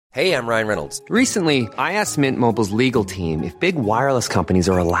Hey, I'm Ryan Reynolds. Recently, I asked Mint Mobile's legal team if big wireless companies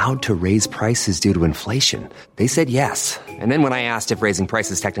are allowed to raise prices due to inflation. They said yes. And then when I asked if raising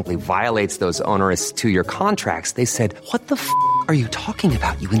prices technically violates those onerous two-year contracts, they said, "What the f*** are you talking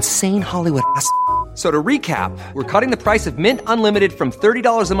about, you insane Hollywood ass?" So to recap, we're cutting the price of Mint Unlimited from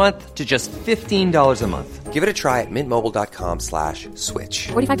 $30 a month to just $15 a month. Give it a try at mintmobile.com/switch.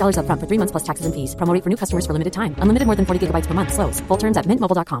 $45 up front for 3 months plus taxes and fees. Promo rate for new customers for limited time. Unlimited more than 40 gigabytes per month. Slows full terms at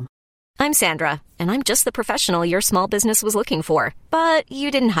mintmobile.com. I'm Sandra, and I'm just the professional your small business was looking for. But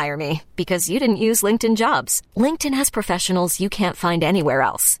you didn't hire me because you didn't use LinkedIn Jobs. LinkedIn has professionals you can't find anywhere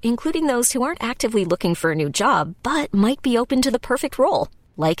else, including those who aren't actively looking for a new job, but might be open to the perfect role,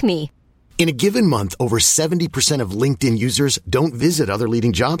 like me. In a given month, over 70% of LinkedIn users don't visit other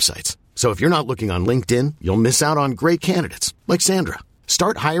leading job sites. So if you're not looking on LinkedIn, you'll miss out on great candidates like Sandra.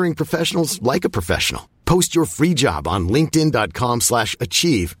 Start hiring professionals like a professional. Post your free job on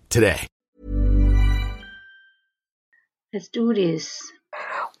linkedin.com/achieve today. Let's do this.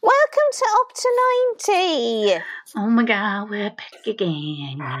 Welcome to Up to 90. Oh my God, we're back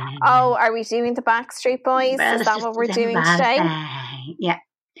again. Oh, are we doing the Backstreet Boys? Well, Is that what we're doing today? Yeah.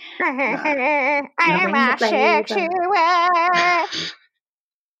 I'm asexual.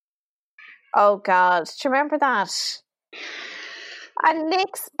 Oh God, do you remember that? And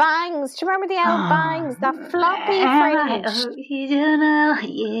Nick's Bangs. Do you remember the old Bangs? That floppy fringe. You don't know.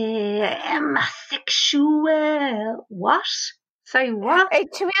 Yeah, I'm asexual. What? Sorry, what?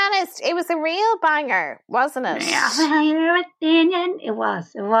 To be honest, it was a real banger, wasn't it? Yeah, your opinion. It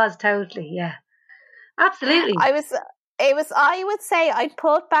was totally. Yeah, absolutely. I would say I'd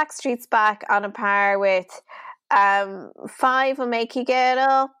put Backstreet's Back on a par with 5 will make you get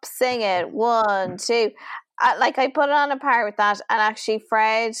up, sing it, 1, 2. I put it on a par with that. And actually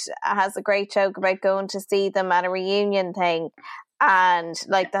Fred has a great joke about going to see them at a reunion thing. And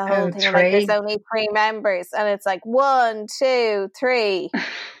like the whole thing, like there's only 3 members. And it's like 1, 2, 3.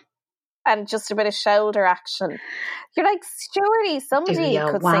 And just a bit of shoulder action. You're like, surely somebody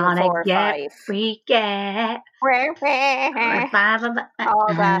could sing 4 or 5. Freaky. All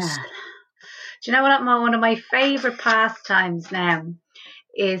that. Do you know what? One of my favourite pastimes now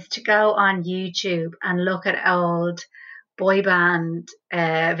is to go on YouTube and look at old boy band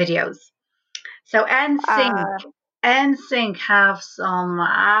videos. So NSYNC have some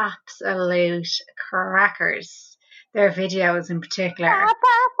absolute crackers. Their videos in particular. All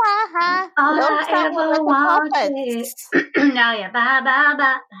I ever wanted. No, yeah,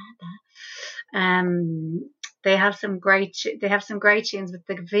 They have some great tunes, but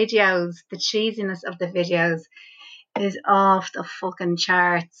the videos, the cheesiness of the videos is off the fucking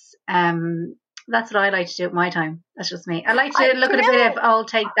charts. That's what I like to do at my time. That's just me. I like to look at a bit of old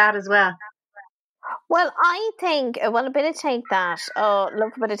Take That as well. Well, I think, a bit of Take That. Oh,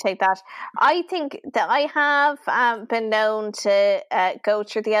 love a bit of Take That. I think that I have been known to go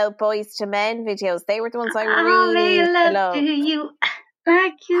through the old Boys to Men videos. They were the ones I really loved. You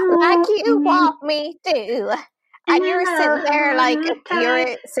like you want me to. And you're sitting there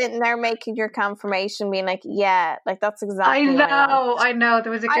you're sitting there making your confirmation, being like, yeah, like that's exactly I know.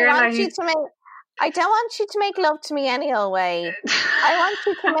 There was a girl I don't want you to make love to me any old way. I want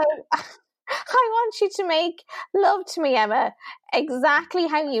you to make love to me, Emma, exactly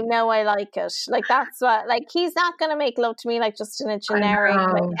how you know I like it. Like that's what, like he's not going to make love to me like just in a generic,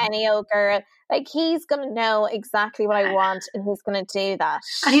 like any old girl. Like he's going to know exactly what I want and he's going to do that.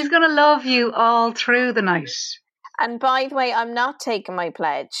 And he's going to love you all through the night. And by the way, I'm not taking my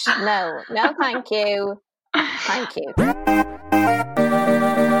pledge. No, thank you. Thank you.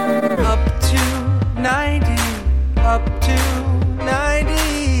 Up to 90, up to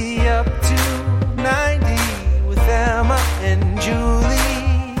 90, up to 90 with Emma and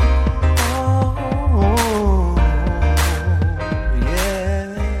Julie. Oh,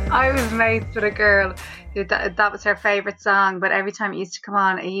 yeah. I was mates with a girl who that was her favourite song, but every time it used to come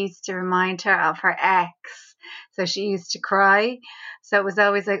on, it used to remind her of her ex. So she used to cry. So it was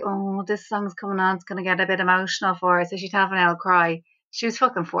always like, oh, this song's coming on, it's going to get a bit emotional for her. So she'd have an old cry. She was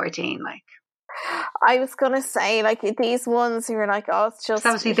fucking 14, like. I was going to say, like, these ones who are like, oh, it's just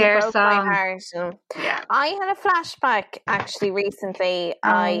obviously their song. My heart. Yeah. I had a flashback, actually, recently.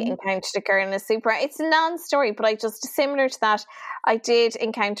 I encountered a girl in a supermarket. It's a non-story, but similar to that, I did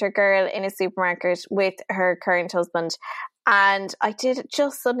encounter a girl in a supermarket with her current husband. And I did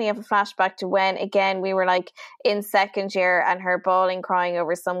just suddenly have a flashback to when, again, we were like in second year and her bawling, crying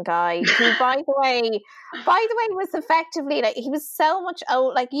over some guy who, by the way, was effectively like, he was so much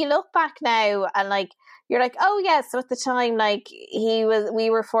old. Like, you look back now and like, you're like, oh yeah, so at the time, like we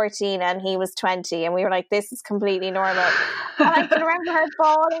were 14 and he was 20 and we were like, this is completely normal. And I can remember her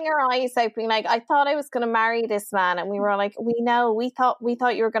bawling her eyes out, being like, I thought I was going to marry this man. And we were like, we thought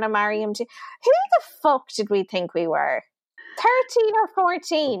you were going to marry him too. Who the fuck did we think we were? 13 or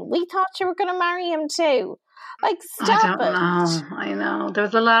 14. We thought you were going to marry him too. Like, stop it. I know. There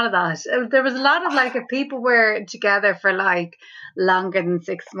was a lot of that. There was a lot of like, if people were together for like longer than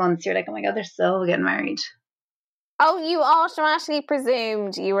 6 months, you're like, oh my God, they're so getting married. Oh, you automatically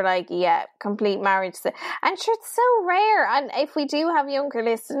presumed, you were like, yeah, complete marriage. And sure, it's so rare. And if we do have younger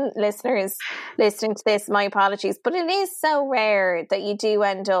listeners listening to this, my apologies. But it is so rare that you do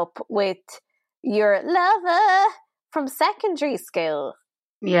end up with your lover from secondary school.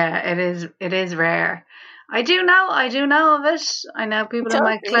 Yeah, it is rare. I do know of it. I know people in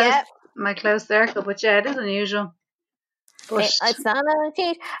my close circle, but yeah, it is unusual. But it's not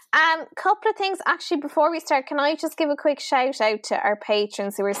unusual. Couple of things actually before we start. Can I just give a quick shout out to our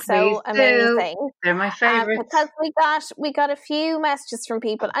patrons who are so amazing? They're my favourites. Because we got a few messages from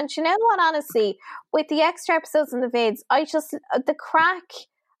people, and you know what? Honestly, with the extra episodes and the vids, the crack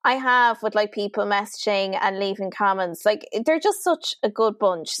I have with like people messaging and leaving comments, like they're just such a good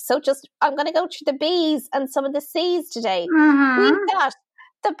bunch. So I'm going to go through the B's and some of the C's today. Mm-hmm. We've got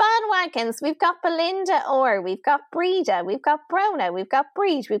the bandwagons. We've got Belinda Orr. We've got Breda. We've got Brona. We've got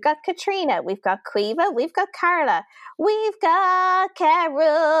Breed. We've got Katrina. We've got Quiva. We've got Carla. We've got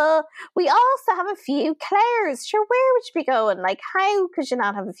Carol. We also have a few Claires. Sure, where would you be going? Like, how could you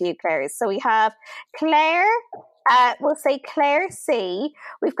not have a few Claires? So we have Claire. We'll say Claire C.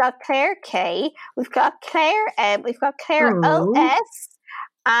 We've got Claire K. We've got Claire M. We've got Claire OS.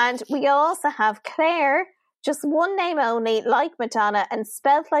 And we also have Claire, just one name only, like Madonna, and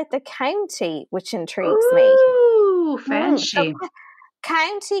spelled like the county, which intrigues me. Ooh, fancy. So,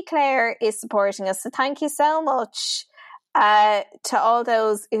 County Clare is supporting us. So thank you so much to all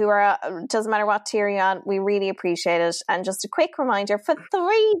those who are, doesn't matter what tier you're on, we really appreciate it. And just a quick reminder, for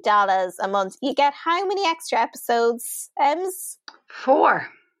 $3 a month, you get how many extra episodes, Ems? 4.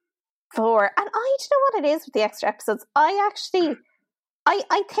 And I don't know what it is with the extra episodes. I think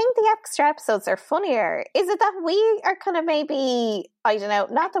the extra episodes are funnier. Is it that we are kind of maybe, I don't know,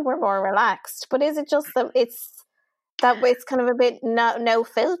 not that we're more relaxed, but is it just that it's kind of a bit no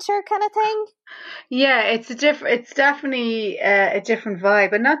filter kind of thing? Yeah, it's definitely a different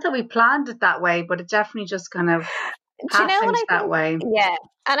vibe, and not that we planned it that way, but it definitely just kind of happens that way. Yeah,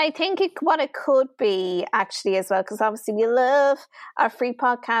 and I think what it could be actually as well, because obviously we love our free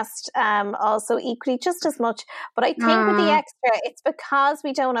podcast also equally just as much, but I think with the extra, it's because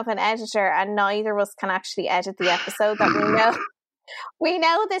we don't have an editor and neither of us can actually edit the episode that we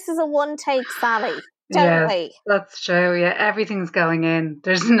know this is a one take Sally. Don't we? That's true. Yeah, everything's going in.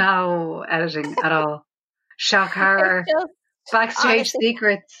 There's no editing at all. Shock horror. Backstage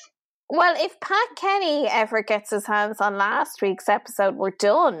secrets. Well, if Pat Kenny ever gets his hands on last week's episode, we're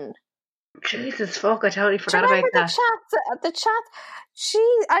done. Jesus fuck, I totally forgot about that. The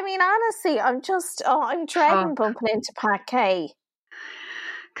chat. I mean, honestly, I'm dreading bumping into Pat K.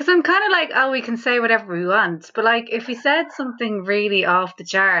 Because I'm kind of like, we can say whatever we want. But like, if we said something really off the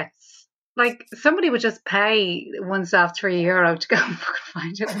charts, like, somebody would just pay oneself €3 to go and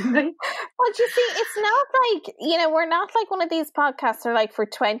find it, wouldn't they? Well, you see, it's not like, we're not like one of these podcasts are like for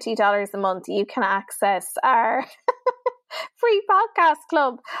 $20 a month you can access our free podcast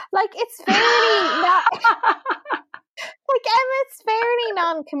club. Like, it's fairly not... Like, Emma, it's fairly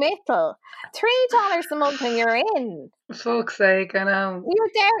non-committal. $3 a month and you're in. For fuck's sake, I know. You're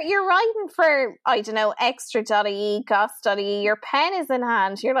there, you're writing for, I don't know, extra.ie, cost.ie, your pen is in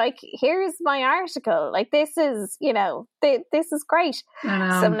hand. You're like, here's my article. Like, this is, this is great. I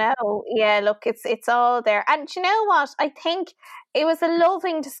know. So now, yeah, look, it's all there. And do you know what? I think it was a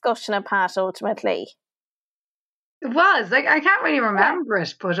loving discussion of Pat, ultimately. It was. Like, I can't really remember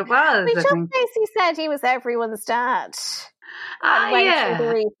it, but it was. We just basically said he was everyone's dad. And went through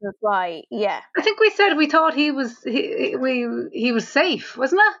the reasons why. Yeah. I think we said we thought he was safe,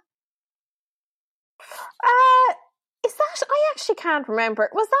 wasn't it? Is that? I actually can't remember.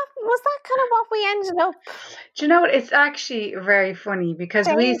 Was that kind of what we ended up? Do you know what? It's actually very funny because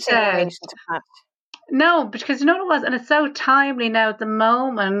we said. No, because you know what it was, and it's so timely now at the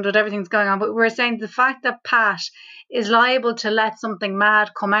moment with everything's going on, but we were saying the fact that Pat is liable to let something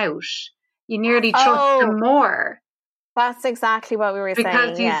mad come out, you nearly trust him more. That's exactly what we were saying.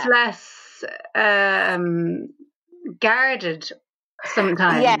 Because he's less guarded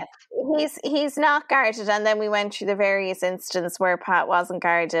sometimes. Yeah, he's not guarded, and then we went through the various instances where Pat wasn't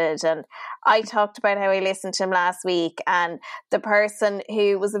guarded, and I talked about how I listened to him last week, and the person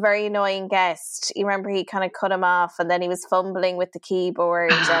who was a very annoying guest, you remember he kind of cut him off, and then he was fumbling with the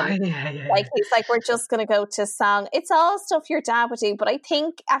keyboard, and like he's like, we're just going to go to a song. It's all stuff your dad would do, but I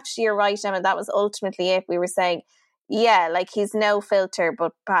think actually you're right, Emma, that was ultimately it. We were saying, yeah, like he's no filter,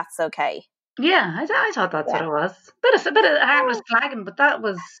 but Pat's okay. Yeah, I thought that's what it was. A bit of harmless flagging, but that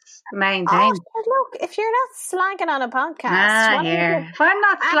was the main thing. Look, if you're not slagging on a podcast, if I'm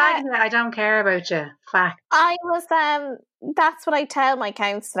not slagging it, I don't care about you. Fact. I was that's what I tell my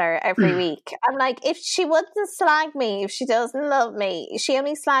counsellor every week. I'm like, if she wouldn't slag me, if she doesn't love me, she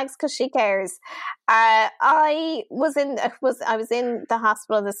only slags because she cares. I was in the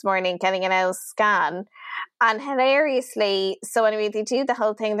hospital this morning getting an L scan, and hilariously, so anyway, they do the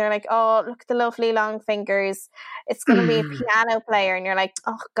whole thing. They're like, oh, look at the lovely long fingers. It's going to be a piano player. And you're like,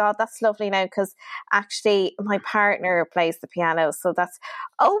 oh God, that's lovely now, because actually my partner plays the piano. So that's,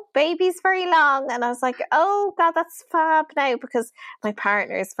 oh, baby's very long. And I was like, oh God, that's fab now, because my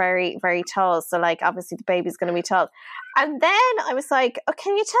partner is very, very tall. So like, obviously the baby's going to be tall. And then I was like, oh,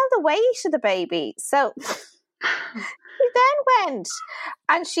 can you tell the weight of the baby? So she then went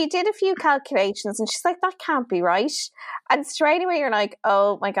and she did a few calculations, and she's like, that can't be right. And straight away you're like,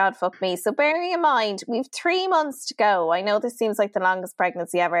 oh my God, fuck me. So bearing in mind, we've 3 months to go. I know this seems like the longest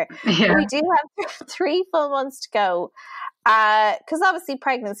pregnancy ever. Yeah. We do have 3 full months to go. Because obviously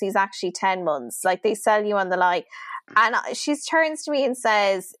pregnancy is actually 10 months. Like they sell you on the lie. And she turns to me and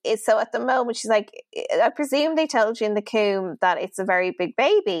says, so at the moment, she's like, I presume they told you in the Coombe that it's a very big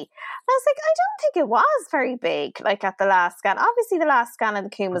baby. And I was like, I don't think it was very big, like at the last scan. Obviously, the last scan in the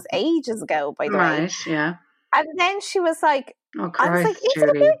Coombe was ages ago, by the way. Right, yeah. And then she was like, oh, Christ, I was like, it's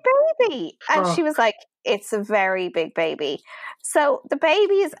a big baby. And she was like, it's a very big baby. So the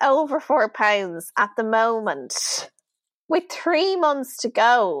baby is over 4 pounds at the moment, with 3 months to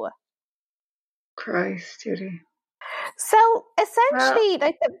go. Christ, Judy. So essentially,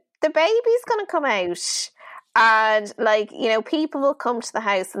 like the baby's going to come out, and like, you know, people will come to the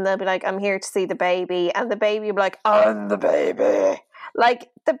house and they'll be like, I'm here to see the baby, and the baby will be like, I'm the baby. Like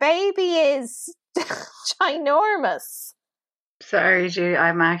the baby is ginormous. Sorry, Judy,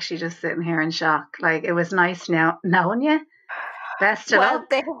 I'm actually just sitting here in shock. Like, it was nice knowing you. Best of luck.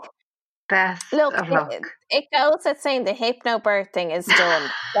 Best of luck. It goes at saying the hypnobirthing is done.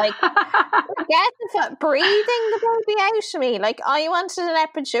 Like, forget breathing the baby out of me. Like, I wanted an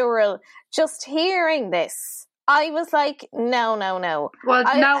epidural just hearing this. I was like, no.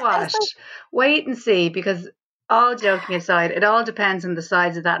 Well, you know what? Wait and see, because all joking aside, it all depends on the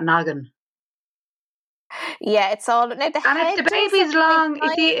size of that noggin. Yeah, it's all. Now, and if the baby's long,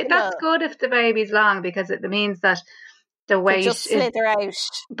 that's good if the baby's long, because it means that the weight just slither out.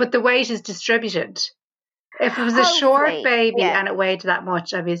 But the weight is distributed. If it was a short baby and it weighed that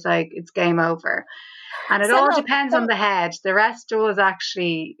much, I'd be like, it's game over. And it all depends on the head. The rest was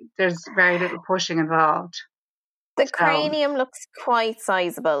actually, there's very little pushing involved. The cranium looks quite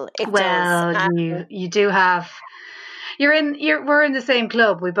sizable. It does. You do have. We're in the same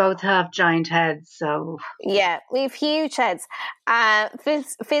club. We both have giant heads, so yeah, we have huge heads.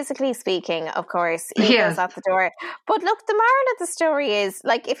 Physically speaking, of course, ego's at the door. But look, the moral of the story is,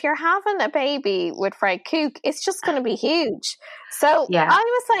 like, if you're having a baby with Fred Cook, it's just going to be huge. So I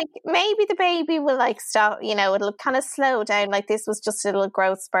was like, maybe the baby will like stop. You know, it'll kind of slow down. Like this was just a little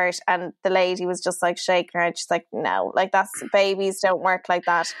growth spurt, and the lady was just like shaking her head. She's like, no, like babies don't work like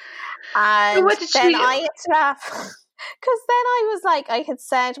that. And then I had to laugh. Because then I was like, I had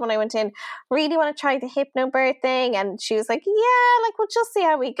said when I went in, really want to try the hypnobirthing, and she was like, yeah, like we'll just see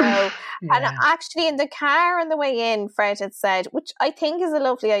how we go. And actually in the car on the way in, Fred had said, which I think is a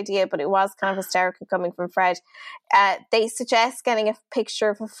lovely idea, but it was kind of hysterical coming from Fred, they suggest getting a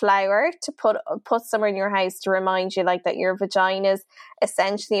picture of a flower to put somewhere in your house to remind you like that your vagina is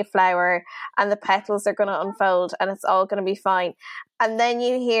essentially a flower and the petals are going to unfold and it's all going to be fine. And then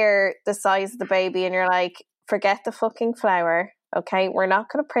you hear the size of the baby and you're like, forget the fucking flower, okay? We're not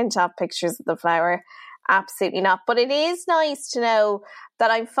going to print out pictures of the flower. Absolutely not. But it is nice to know that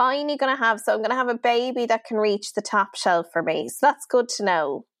I'm finally going to have, so I'm going to have a baby that can reach the top shelf for me. So that's good to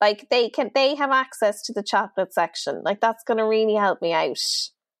know. Like they have access to the chocolate section. Like that's going to really help me out.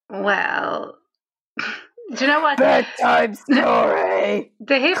 Well, do you know what? Bedtime story.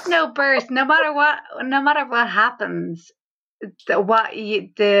 The hypnobirth, no matter what happens,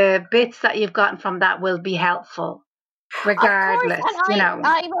 the bits that you've gotten from that will be helpful, regardless. You know,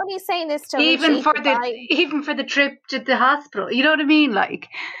 I'm only saying this to even for the trip to the hospital. You know what I mean? Like,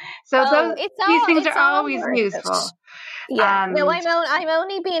 so these things are always useful. Yeah, no, And I'm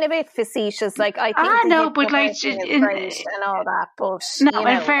only being a bit facetious. Like, I think the no, but like, hypnobirthing is great and all that, but no, you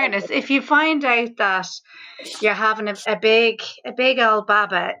in know, fairness, if you find out that you're having a big old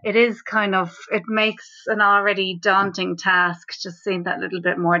baba, it makes an already daunting task just seem that little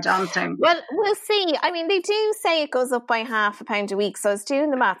bit more daunting. well, we'll see. I mean, they do say it goes up by £0.5 a week. So I was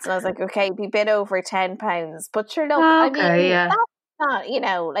doing the maths and I was like, okay, it'd be a bit over £10. But sure, look, I mean, Yeah. that's not, you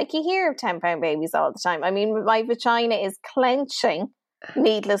know, like you hear of £10 babies all the time. I mean, my vagina is clenching,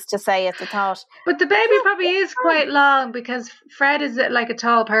 needless to say, at the thought. But the baby probably is quite long because Fred is like a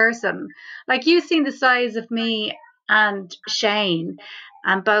tall person. Like, you've seen the size of me and Shane,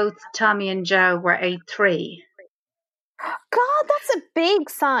 and both Tommy and Joe were 8'3". God, that's a big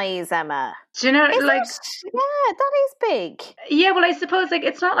size, Emma. Do you know, Is like, it? Yeah, that is big. yeah, well, I suppose, like,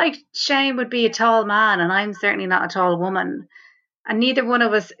 it's not like Shane would be a tall man and I'm certainly not a tall woman. And neither one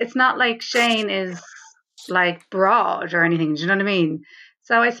of us, it's not like Shane is, like, broad or anything. Do you know what I mean?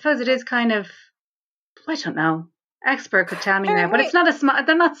 So I suppose it is kind of, I don't know. Expert could tell me now. But it's not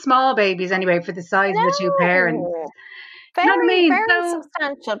they're not small babies anyway for the size of the two parents. Very, you know what I mean? very So,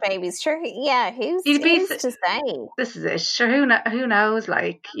 substantial babies. Sure, yeah. Who's you'd be to say? This is it. Sure, who knows?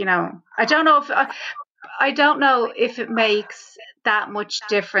 Like, you know, I don't know if it makes that much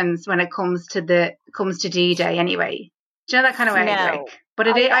difference when it comes to D-Day anyway. Do you know that kind of way? No. Like, but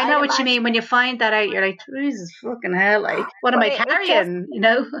I know what you mean. When you find that out, you're like, Jesus fucking hell! Like, what am I carrying? You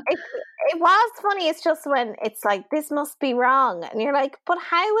know. It was funny. It's just when it's like, this must be wrong, and you're like, but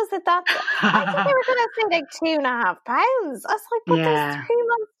how is it that? I thought they were going to say like £2.5. I was like, but there's 3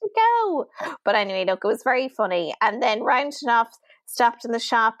 months to go. But anyway, look, it was very funny. And then rounding off, stopped in the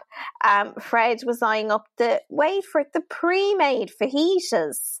shop. Fred was eyeing up the pre-made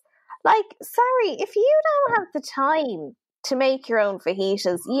fajitas. Like, sorry, if you don't have the time to make your own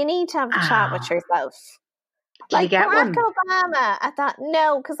fajitas, you need to have a chat with yourself. Did you get Barack one? Obama at that,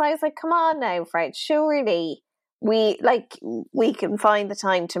 no, because I was like, come on now, Fred, surely we can find the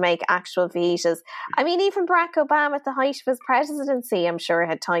time to make actual fajitas. I mean, even Barack Obama at the height of his presidency, I'm sure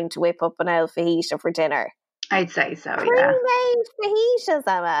had time to whip up an El fajita for dinner. I'd say so, yeah. Pre-made fajitas,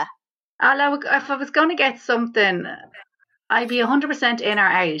 Emma. If I was going to get something, I'd be 100% in or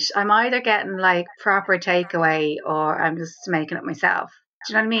out. I'm either getting like proper takeaway or I'm just making it myself.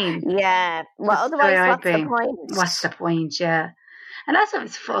 Do you know what I mean? Yeah. Well, otherwise, what's the point? What's the point? Yeah. Unless I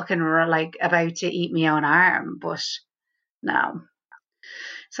was fucking like about to eat my own arm, but no.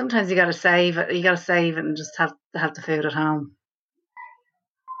 Sometimes you got to save it. You got to save it and just have the food at home.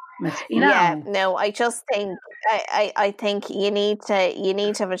 You know? Yeah, no, I just think I think you need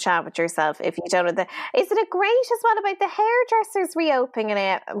to have a chat with yourself if you don't know Is it a great as well about the hairdressers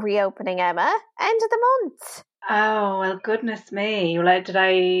reopening, Emma? End of the month. Oh, well, goodness me. Will I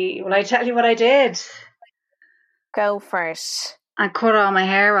tell you what I did? Go for it. I cut all my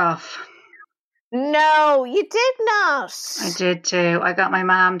hair off. No, you did not. I did too. I got my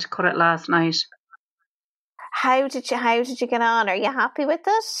mum to cut it last night. How did you get on? Are you happy with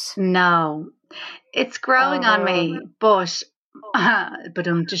it? No. It's growing on me, but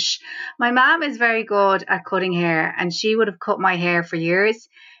my mum is very good at cutting hair, and she would have cut my hair for years.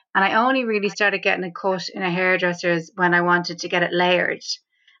 And I only really started getting it cut in a hairdresser's when I wanted to get it layered.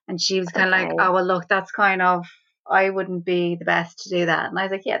 And she was kind of like, oh, well, look, that's kind of, I wouldn't be the best to do that. And I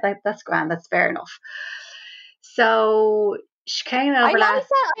was like, yeah, that's grand. That's fair enough. So she came over I like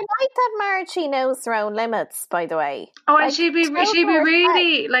that Margie knows her own limits, by the way. Oh, and she'd be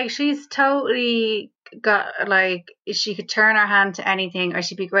really, like, she's totally got, like, she could turn her hand to anything, or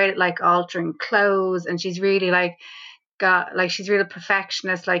she'd be great at, like, altering clothes, and she's really, like, she's really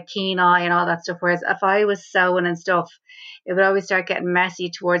perfectionist, like keen eye and all that stuff. Whereas if I was sewing and stuff, it would always start getting messy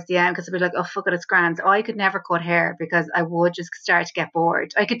towards the end because I'd be like, oh, fuck it, it's grand. So I could never cut hair because I would just start to get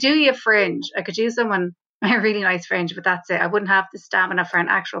bored. I could do you a fringe. I could do someone a really nice fringe, but that's it. I wouldn't have the stamina for an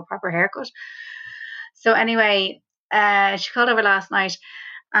actual proper haircut. So anyway, she called over last night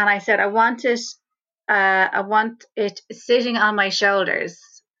and I said, I want it sitting on my shoulders.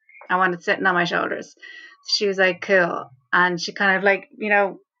 I want it sitting on my shoulders. She was like, cool. And she kind of like, you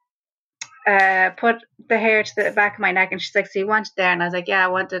know, put the hair to the back of my neck, and she's like, so you want it there? And I was like, yeah, I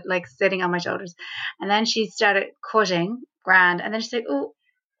want it like sitting on my shoulders. And then she started cutting, grand. And then she's like, oh,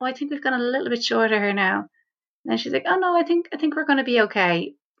 I think we've gone a little bit shorter here now. And then she's like, oh no, I think we're going to be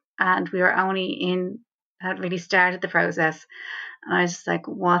okay. And we were had really started the process. And I was just like,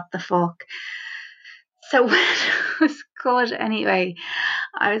 what the fuck? So when it was cut anyway,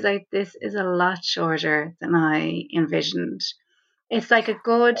 I was like, this is a lot shorter than I envisioned. It's like a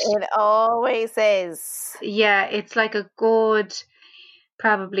good... It always is. Yeah, it's like a good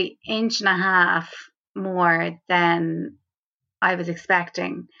probably 1.5 inches more than I was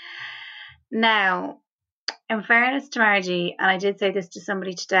expecting. Now, in fairness to Margie, and I did say this to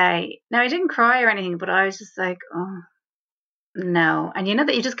somebody today, now I didn't cry or anything, but I was just like, oh, no. And you know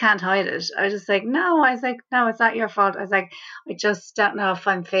that you just can't hide it. I was just like, no. I was like, no, it's not your fault. I was like, I just don't know if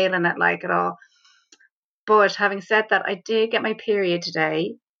I'm feeling it like at all. But having said that, I did get my period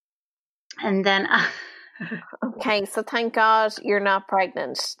today. And then... Okay, so thank God you're not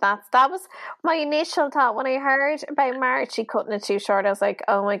pregnant. That was my initial thought when I heard about Margie cutting it too short. I was like,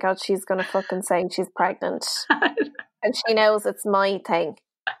 oh my God, she's going to fucking say she's pregnant. And she knows it's my thing.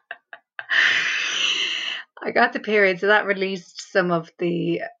 I got the period, so that released some of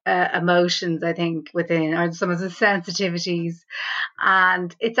the emotions, I think, within, or some of the sensitivities.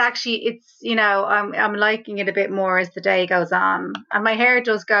 And it's you know, I'm liking it a bit more as the day goes on. And my hair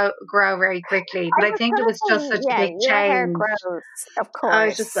does grow very quickly, but I think it was just such a big your hair change. grows, of course. I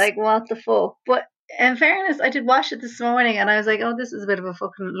was just like, what the fuck? But in fairness, I did wash it this morning, and I was like, oh, this is a bit of a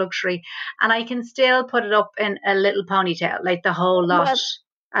fucking luxury. And I can still put it up in a little ponytail, like the whole lot. Well,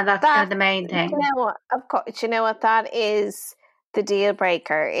 and that's kind of the main thing. You know what? Of course, you know what? That is the deal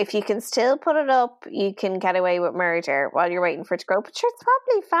breaker. If you can still put it up, you can get away with murder while you're waiting for it to grow. But sure, it's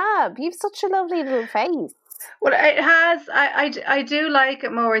probably fab. You've such a lovely little face. Well, it has. I do like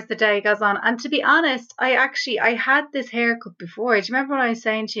it more as the day goes on. And to be honest, I had this haircut before. Do you remember what I was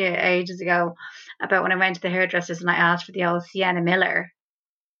saying to you ages ago about when I went to the hairdressers and I asked for the old Sienna Miller,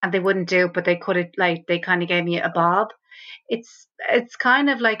 and they wouldn't do it, but they could it, like, they kind of gave me a bob. It's kind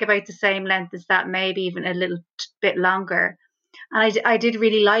of like about the same length as that, maybe even a little bit longer. And I did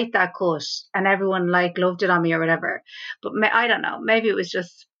really like that cut, and everyone like loved it on me or whatever. But I don't know, maybe it was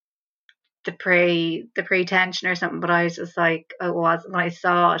just the pre-tension or something. But I was just like, when I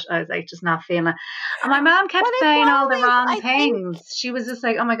saw it, I was like, just not feeling it. And my mom kept saying all the wrong things. She was just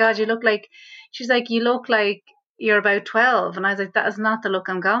like, oh my God, you look like you're about 12. And I was like, that is not the look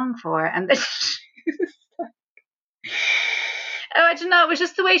I'm going for. And then she was like, oh, I don't know. It was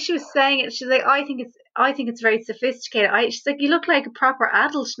just the way she was saying it. She's like, I think it's very sophisticated. She's like, you look like a proper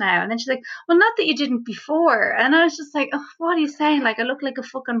adult now. And then she's like, well, not that you didn't before. And I was just like, oh, what are you saying? Like, I look like a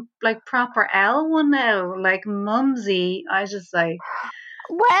fucking like proper L1 now, like mumsy. I was just like,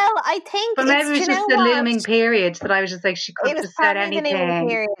 well, I think, but maybe it was just the looming period that I was just like, she could have said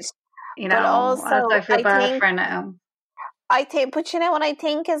anything. You know, also, I feel bad for her now. I think, but you know what I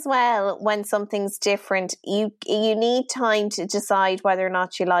think as well, when something's different, you need time to decide whether or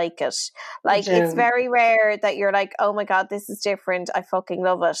not you like it. Like, it's very rare that you're like, oh my God, this is different, I fucking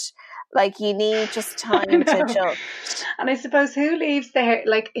love it. Like, you need just time to judge. And I suppose who leaves the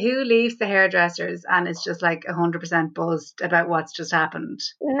hairdressers and is just like 100% buzzed about what's just happened?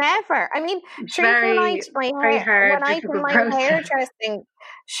 Never. I mean, when I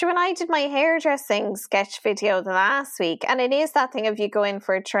did my hairdressing sketch video the last week, and it is that thing of you go in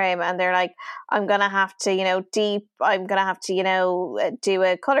for a trim and they're like, I'm going to have to, do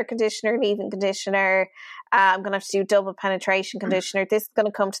a colour conditioner, leave-in conditioner. I'm going to have to do double penetration conditioner. This is going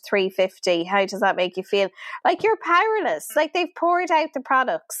to come to $350. How does that make you feel? Like, you're powerless. Like, they've poured out the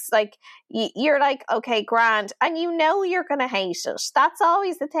products. Like, you're like, okay, grand. And you know you're going to hate it. That's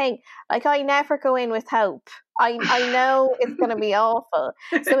always the thing. Like, I never go in with hope. I know it's going to be awful.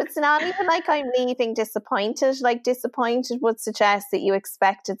 So it's not even like I'm leaving disappointed. Like, disappointed would suggest that you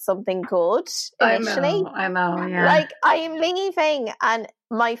expected something good initially. I know, yeah. Like, I am leaving and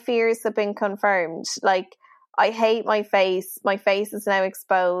my fears have been confirmed. Like, I hate my face. My face is now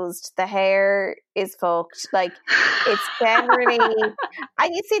exposed. The hair is fucked. Like, it's generally...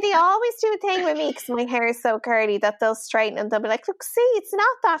 And you see, they always do a thing with me because my hair is so curly that they'll straighten and they'll be like, look, see, it's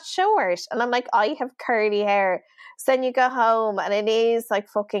not that short. And I'm like, I have curly hair. So then you go home and it is like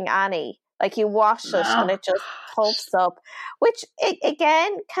fucking Annie. Like, you wash it and it just puffs up. Which,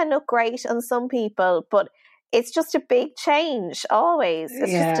 again, can look great on some people, but... it's just a big change always.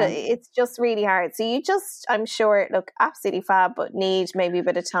 It's just really hard. So you just, I'm sure, look absolutely fab, but need maybe a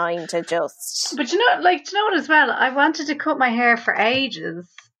bit of time to adjust. But you know what as well? I wanted to cut my hair for ages,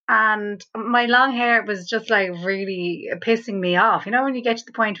 and my long hair was just like really pissing me off. You know, when you get to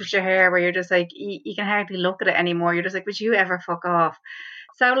the point with your hair where you're just like, you can hardly look at it anymore. You're just like, would you ever fuck off?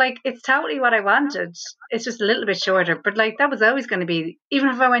 So, like, it's totally what I wanted. It's just a little bit shorter. But, like, that was always going to be, even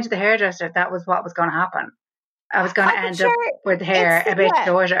if I went to the hairdresser, that was what was going to happen. I was going to end up with hair a bit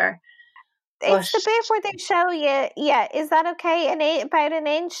shorter. It's the bit where they show you, is that okay? About an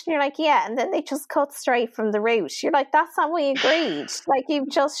inch? And you're like, yeah. And then they just cut straight from the root. You're like, that's not what we agreed. Like, you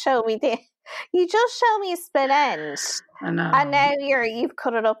just showed me a split end. I know. And now you've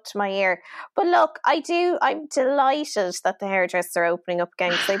cut it up to my ear. But look, I'm delighted that the hairdressers are opening up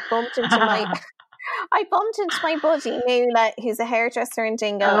again because I bumped into I bumped into my buddy Nuala, who's a hairdresser in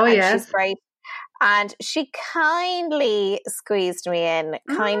Dingle, Oh, and yes. she's great. And she kindly squeezed me in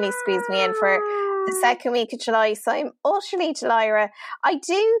for the second week of July. So I'm utterly to Lyra. I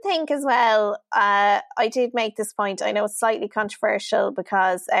do think as well, I did make this point. I know it's slightly controversial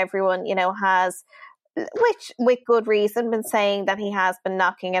because everyone, has, which with good reason, been saying that he has been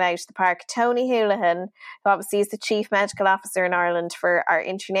knocking it out of the park. Tony Houlihan, who obviously is the Chief Medical Officer in Ireland for our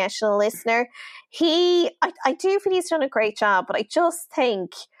international listener, I do feel he's done a great job, but I just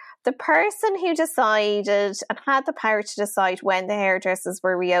think the person who decided and had the power to decide when the hairdressers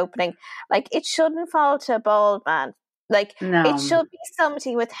were reopening, it shouldn't fall to a bald man. No. It should be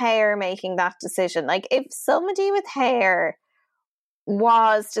somebody with hair making that decision. If somebody with hair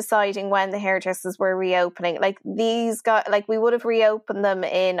was deciding when the hairdressers were reopening, these guys, we would have reopened them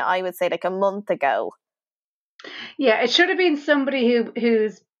in, I would say, a month ago. Yeah, it should have been somebody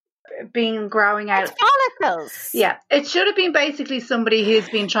who's been growing out follicles. Yeah, it should have been basically somebody who's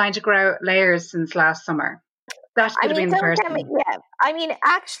been trying to grow out layers since last summer. That should have been the person.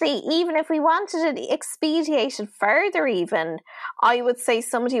 Actually, even if we wanted it expedited further, even, I would say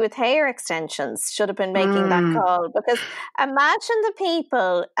somebody with hair extensions should have been making that call. Because imagine the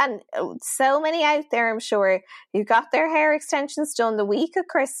people, and so many out there, I'm sure, who got their hair extensions done the week of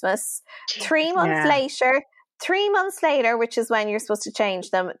Christmas, 3 months later. 3 months later, which is when you're supposed to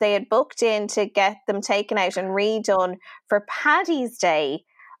change them, they had booked in to get them taken out and redone for Paddy's Day.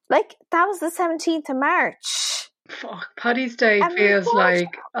 That was the 17th of March. Fuck, Paddy's Day feels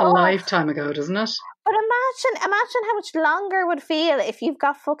like a lifetime ago, doesn't it? But imagine how much longer it would feel if you've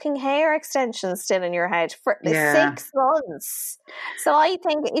got fucking hair extensions still in your head for 6 months. So I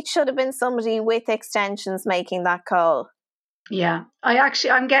think it should have been somebody with extensions making that call. Yeah,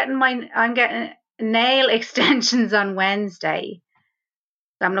 I'm getting nail extensions on Wednesday.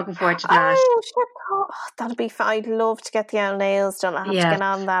 I'm looking forward to that. Oh, shit. Oh, that'll be fun. I'd love to get the old nails done. I have to get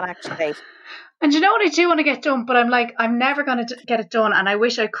on that, actually. And you know what I do want to get done, but I'm never going to get it done, and I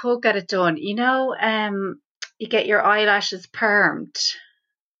wish I could get it done. You get your eyelashes permed.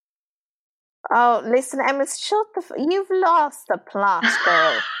 Oh, listen, Emma, you've lost the plot,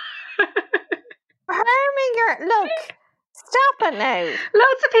 girl. Perming look, stop it now.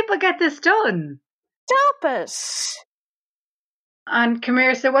 Loads of people get this done. Stop it. And come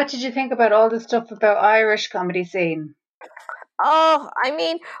here, so what did you think about all the stuff about Irish comedy scene? Oh,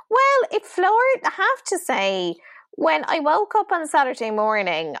 it floored, I have to say. When I woke up on Saturday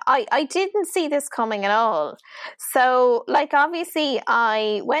morning, I didn't see this coming at all. So, obviously,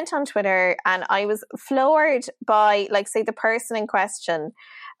 I went on Twitter and I was floored by, say, the person in question.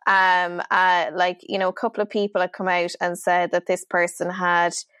 A couple of people had come out and said that this person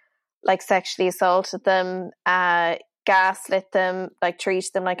had, sexually assaulted them, gaslit them,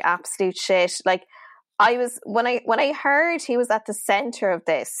 treated them like absolute shit. When I heard he was at the center of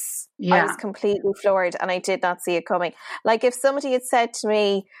this, I was completely floored and I did not see it coming. If somebody had said to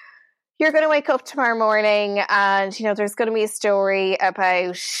me, you're going to wake up tomorrow morning and, there's going to be a story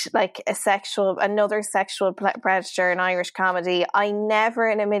about another sexual predator in Irish comedy, I never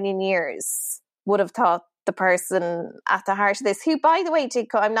in a million years would have thought the person at the heart of this, who, by the way,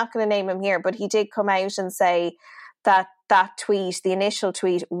 I'm not going to name him here, but he did come out and say that tweet, the initial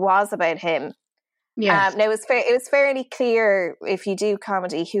tweet, was about him. Yes. Now it was fairly clear if you do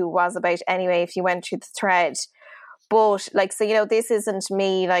comedy who it was about anyway, if you went through the thread. But this isn't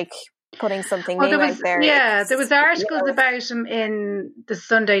me putting something new out there. Yeah, there was articles about him in the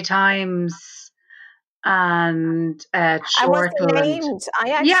Sunday Times and Chortle. He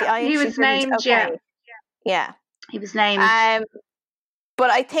was named. Okay. Yeah, he was named.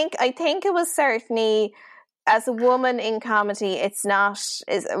 But I think it was certainly, as a woman in comedy, it's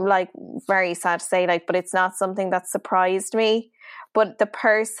very sad to say, but it's not something that surprised me. But the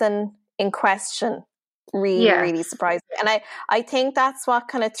person in question really surprised me. And I think that's what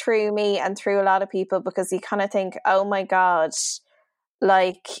kind of threw me and threw a lot of people, because you kind of think, oh my God,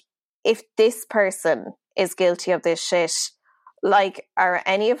 if this person is guilty of this shit, are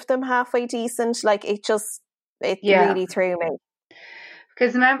any of them halfway decent? It really threw me.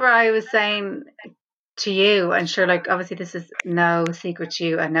 Because remember I was saying to you, and sure, obviously this is no secret to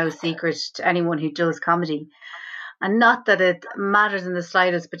you and no secret to anyone who does comedy, and not that it matters in the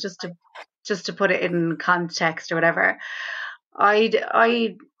slightest, but just to put it in context or whatever, I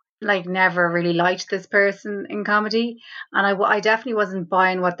never really liked this person in comedy, and I definitely wasn't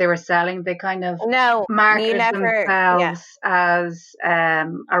buying what they were selling. They kind of marketed themselves as a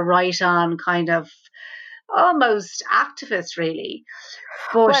right-on kind of almost activist, really.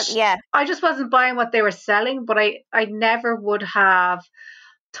 But I just wasn't buying what they were selling. But I never would have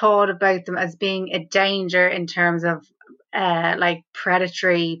thought about them as being a danger in terms of like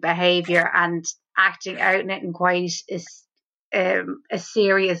predatory behavior and acting out in it in quite a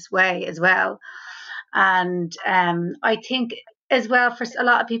serious way as well. And I think as well for a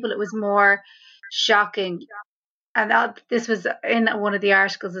lot of people it was more shocking, and this was in one of the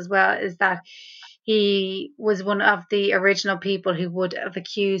articles as well, is that he was one of the original people who would have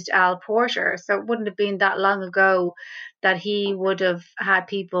accused Al Porter. So it wouldn't have been that long ago that he would have had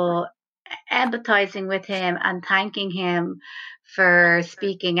people empathizing with him and thanking him for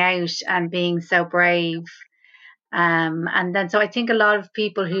speaking out and being so brave. And then, so I think a lot of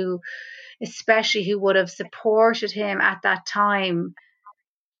people who, especially who would have supported him at that time,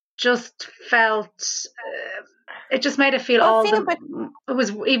 just felt it just made it feel it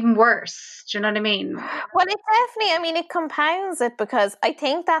was even worse. Do you know what I mean? Well, it definitely, I mean, it compounds it, because I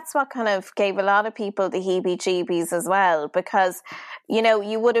think that's what kind of gave a lot of people the heebie-jeebies as well, because, you know,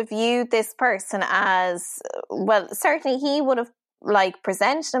 you would have viewed this person as, well, certainly he would have like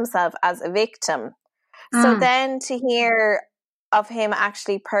presented himself as a victim. So then to hear of him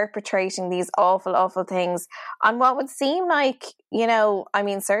actually perpetrating these awful, awful things on what would seem like, you know, I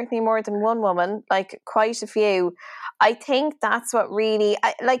mean, certainly more than one woman, like quite a few. I think that's what really,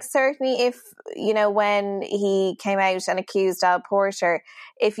 like, certainly if, you know, when he came out and accused Al Porter,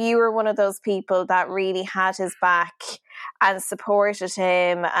 if you were one of those people that really had his back and supported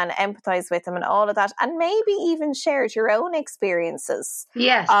him and empathized with him and all of that, and maybe even shared your own experiences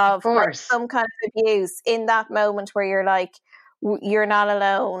of course. Like, some kind of abuse in that moment where you're like, you're not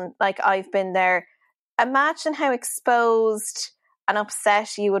alone, like I've been there. Imagine how exposed and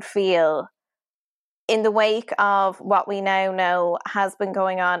upset you would feel in the wake of what we now know has been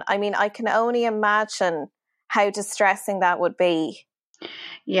going on. I mean, I can only imagine how distressing that would be.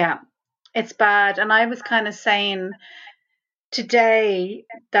 Yeah, it's bad. And I was kind of saying today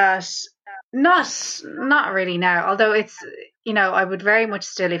that not really now, although it's, you know, I would very much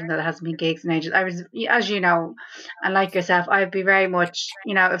still, even though there hasn't been gigs in ages, I was, as you know, and like yourself, I'd be very much,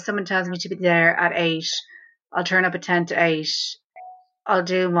 you know, if someone tells me to be there at 8, I'll turn up at 10 to 8, I'll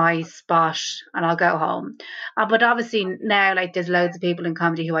do my spot and I'll go home. But obviously now, like, there's loads of people in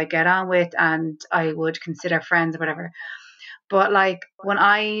comedy who I get on with and I would consider friends or whatever. But like when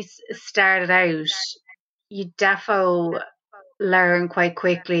I started out, you defo learn quite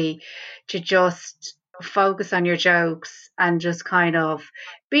quickly to just focus on your jokes and just kind of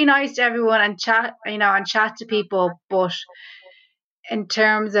be nice to everyone and chat, you know, and chat to people. But in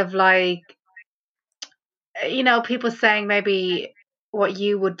terms of like, you know, people saying maybe what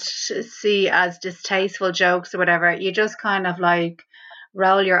you would see as distasteful jokes or whatever, you just kind of like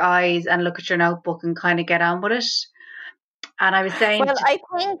roll your eyes and look at your notebook and kind of get on with it. And I was saying, well, I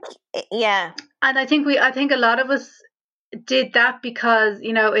think, yeah, and I think a lot of us did that because,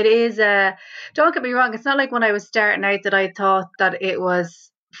 you know, it is don't get me wrong, it's not like when I was starting out that I thought that it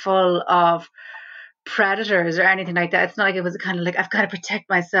was full of predators or anything like that. It's not like it was kind of like I've got to protect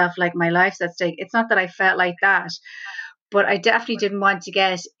myself, like my life's at stake. It's not that I felt like that, but I definitely didn't want to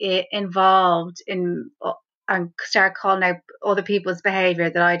get involved in and start calling out other people's behavior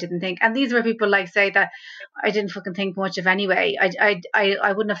that I didn't think. And these were people, like, say, that I didn't fucking think much of anyway.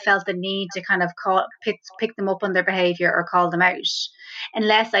 I wouldn't have felt the need to kind of pick them up on their behavior or call them out,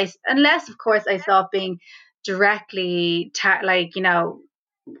 unless of course I saw it being directly like, you know,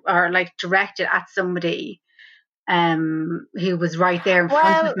 or like directed at somebody who was right there in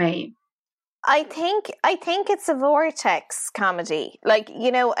front of me. I think it's a vortex comedy. Like,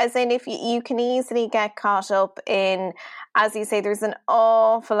 you know, as in if you can easily get caught up in, as you say, there's an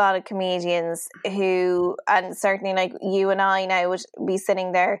awful lot of comedians who, and certainly like you and I now would be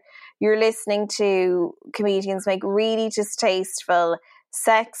sitting there, you're listening to comedians make really distasteful,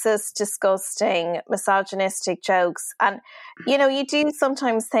 sexist, disgusting, misogynistic jokes. And, you know, you do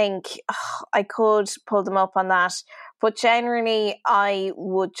sometimes think, oh, I could pull them up on that. But generally, I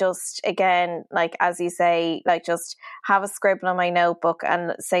would just, again, like, as you say, like, just have a scribble on my notebook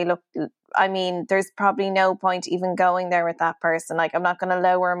and say, look, I mean, there's probably no point even going there with that person. Like, I'm not going to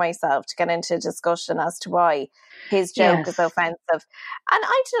lower myself to get into a discussion as to why his joke is offensive. And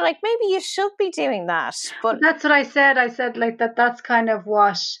I feel like maybe you should be doing that. But that's what I said. I said, like, that's kind of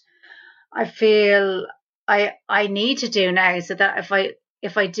what I feel I need to do now, so that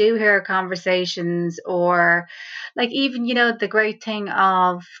if I do hear conversations, or like, even, you know, the great thing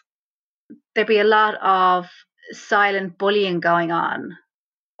of there'd be a lot of silent bullying going on.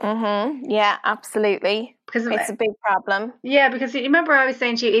 Mm-hmm. Yeah, absolutely. Because it's a big problem. Yeah, because you remember I was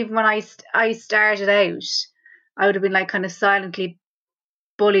saying to you, even when I started out, I would have been like kind of silently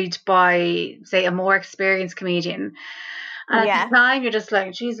bullied by, say, a more experienced comedian. And Yeah. at the time, you're just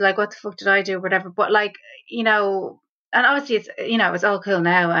like, geez, like, what the fuck did I do? Whatever. But like, you know, and obviously it's, you know, it's all cool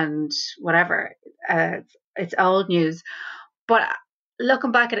now and whatever. It's old news. But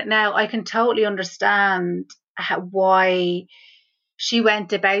looking back at it now, I can totally understand why she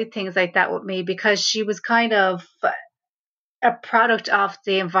went about things like that with me, because she was kind of a product of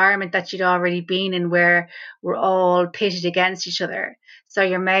the environment that she'd already been in, where we're all pitted against each other. So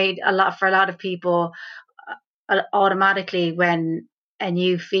you're made for a lot of people, automatically when a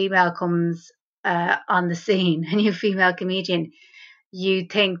new female comes on the scene, a new female comedian, you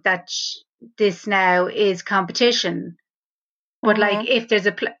think that this now is competition. But like, if there's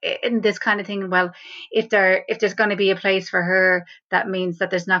in this kind of thing, well, if there's going to be a place for her, that means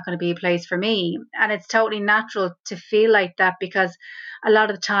that there's not going to be a place for me. And it's totally natural to feel like that, because a lot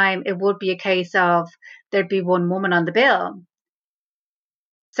of the time it would be a case of there'd be one woman on the bill.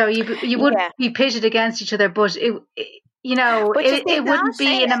 So you would be pitted against each other, but it wouldn't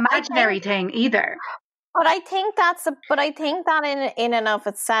be an imaginary thing either. But I think that in and of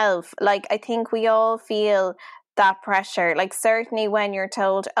itself, like, I think we all feel that pressure. Like, certainly when you're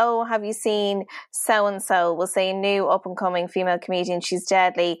told, oh, have you seen so-and-so, we'll say new up-and-coming female comedian, she's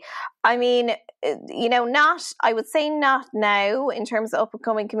deadly. I mean, you know, I would say not now in terms of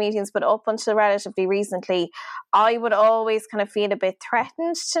up-and-coming comedians, but up until relatively recently, I would always kind of feel a bit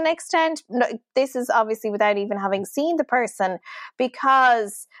threatened to an extent. This is obviously without even having seen the person,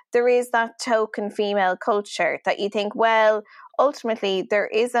 because there is that token female culture that you think, well, ultimately there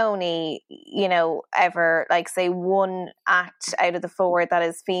is only, you know, ever, like, say, one act out of the 4 that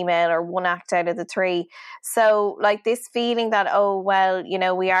is female, or one act out of the 3. So like this feeling that, oh, well, you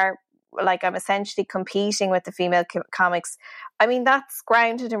know, we are, like, I'm essentially competing with the female comics. I mean, that's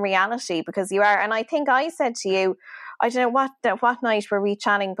grounded in reality, because you are. And I think I said to you, I don't know what night were we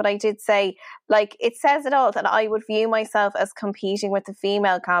chatting, but I did say, like, it says it all that I would view myself as competing with the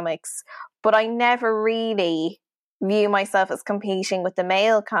female comics, but I never really view myself as competing with the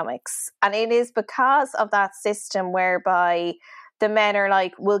male comics. And it is because of that system whereby the men are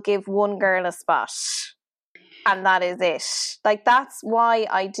like, we'll give one girl a spot and that is it. Like, that's why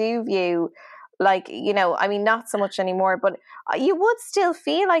I do view, like, you know, I mean, not so much anymore, but you would still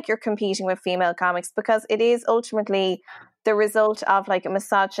feel like you're competing with female comics, because it is ultimately the result of like a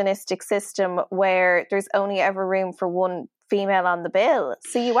misogynistic system where there's only ever room for one female on the bill.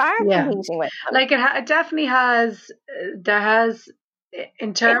 So you are competing with them. Like, it definitely has, there has,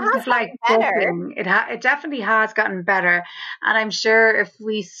 in terms of like booking, it definitely has gotten better. And I'm sure if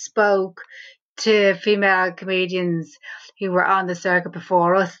we spoke to female comedians who were on the circuit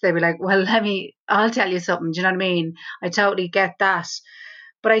before us, they'd be like, well, I'll tell you something. Do you know what I mean? I totally get that.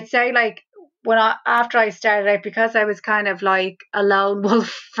 But I'd say, like, after I started out, because I was kind of like a lone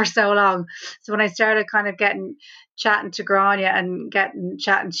wolf for so long, so when I started kind of chatting to Grania and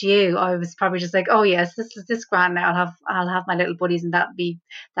chatting to you, I was probably just like, oh yes, this grand now, I'll have my little buddies, and that'll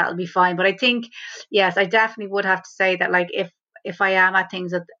be fine. But I think, yes, I definitely would have to say that, like, if I am at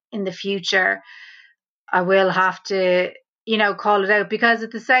things in the future, I will have to, you know, call it out, because at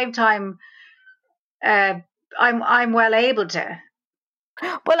the same time, I'm well able to.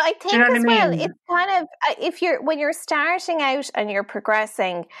 Well, I think as well, it's kind of, when you're starting out and you're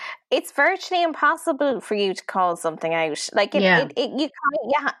progressing, it's virtually impossible for you to call something out. Like, you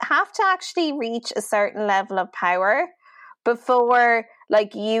have to actually reach a certain level of power before,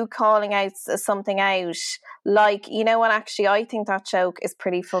 like, you calling out something out. Like, you know what, actually, I think that joke is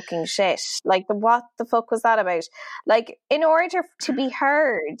pretty fucking shit. Like, what the fuck was that about? Like, in order to be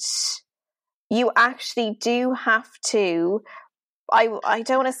heard, you actually do have to, I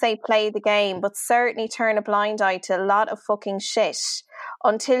don't want to say play the game, but certainly turn a blind eye to a lot of fucking shit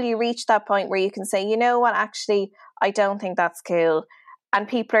until you reach that point where you can say, you know what, actually, I don't think that's cool. And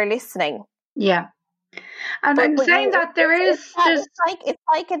people are listening. Yeah. And I'm saying that it's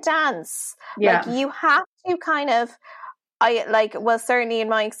like a dance. Yeah. Like, you have to kind of, certainly in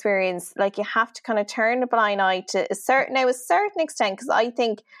my experience, like, you have to kind of turn a blind eye to a certain extent, because I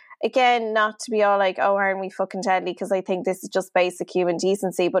think, again, not to be all like, oh, aren't we fucking deadly, because I think this is just basic human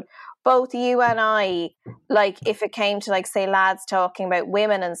decency, but both you and I, like, if it came to, like, say, lads talking about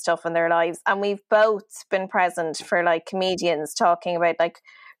women and stuff in their lives, and we've both been present for, like, comedians talking about, like,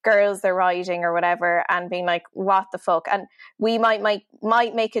 girls they're riding or whatever, and being like, what the fuck, and we might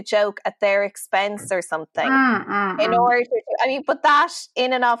make a joke at their expense or something in order to, I mean, but that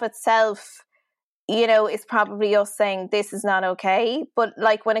in and of itself, you know, is probably us saying this is not okay. But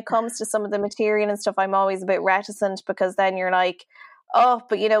like, when it comes to some of the material and stuff, I'm always a bit reticent, because then you're like, oh,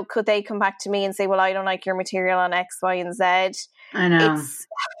 but you know, could they come back to me and say, well, I don't like your material on X, Y, and Z? I know.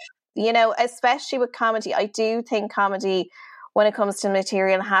 you know, especially with comedy. I do think comedy, when it comes to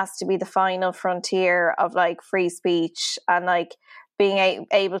material, has to be the final frontier of like free speech and like being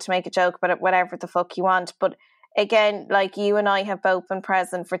able to make a joke about it, whatever the fuck you want. But again, like you and I have both been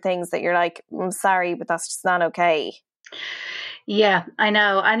present for things that you're like, I'm sorry, but that's just not okay. Yeah, I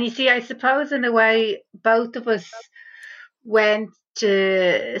know. And you see, I suppose in a way, both of us went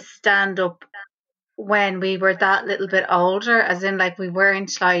to stand up when we were that little bit older, as in like we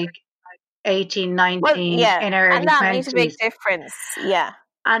weren't like 18, 19 Well, yeah, in our and early that made a big 20s. difference. Yeah.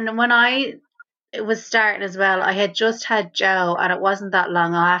 And when I was starting as well, I had just had Joe, and it wasn't that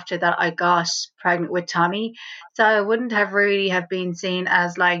long after that I got pregnant with Tommy. So I wouldn't have really have been seen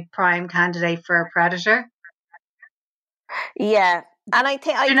as like prime candidate for a predator. Yeah. And I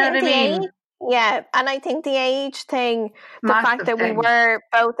think You know what I the mean? age, yeah, and I think the age thing, the Massive fact that we thing. were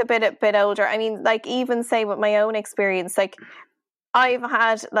both a bit older. I mean, like even say with my own experience, like I've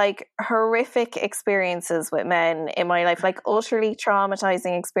had like horrific experiences with men in my life, like utterly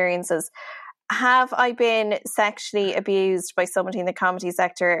traumatizing experiences. Have I been sexually abused by somebody in the comedy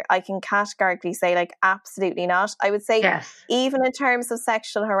sector? I can categorically say like absolutely not. I would say Yes. even in terms of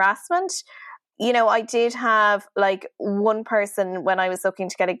sexual harassment, you know, I did have like one person when I was looking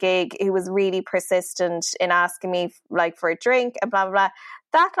to get a gig who was really persistent in asking me like for a drink and blah, blah, blah.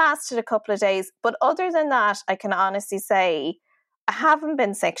 That lasted a couple of days. But other than that, I can honestly say I haven't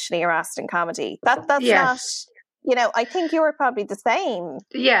been sexually harassed in comedy. That's Yes. not, you know, I think you were probably the same.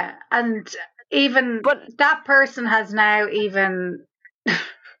 Yeah. And even But that person has now even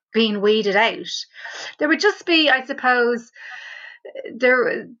been weeded out. There would just be, I suppose,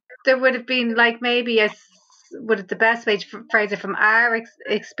 there would have been like maybe the best way to phrase it from our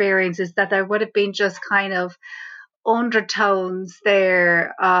experience is that there would have been just kind of undertones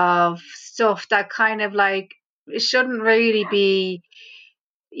there of stuff that kind of like it shouldn't really be,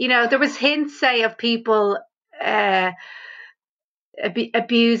 you know, there was hints say of people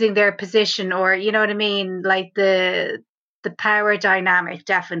abusing their position, or you know what I mean, like the power dynamic,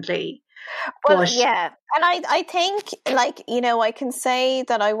 definitely. well, But yeah. And I think, like, you know, I can say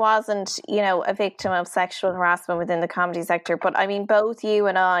that I wasn't, you know, a victim of sexual harassment within the comedy sector. But I mean, both you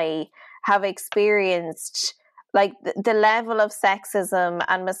and I have experienced like the level of sexism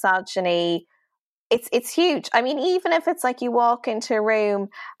and misogyny. It's huge. I mean, even if it's like you walk into a room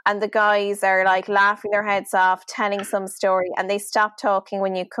and the guys are like laughing their heads off, telling some story, and they stop talking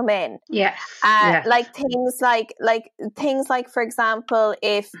when you come in. yes. Like things like, for example,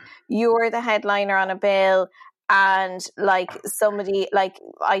 if you're the headliner on a bill and like somebody like,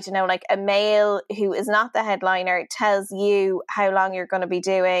 I don't know, like a male who is not the headliner tells you how long you're going to be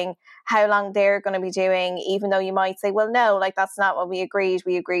doing, how long they're going to be doing, even though you might say, well, no, like that's not what we agreed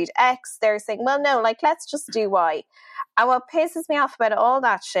X. They're saying, well, no, like let's just do Y. And what pisses me off about all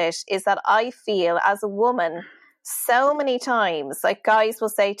that shit is that I feel as a woman, so many times, like guys will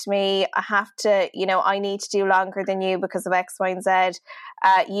say to me, I have to, you know, I need to do longer than you because of X, Y, and Z.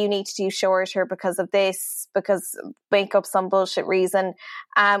 You need to do shorter because of this, because make up some bullshit reason.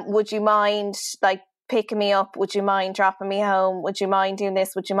 Would you mind like picking me up? Would you mind dropping me home? Would you mind doing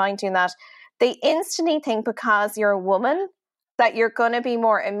this? Would you mind doing that? They instantly think because you're a woman that you're going to be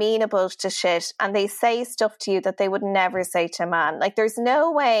more amenable to shit, and they say stuff to you that they would never say to a man. Like there's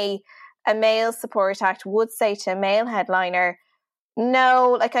no way a male support act would say to a male headliner,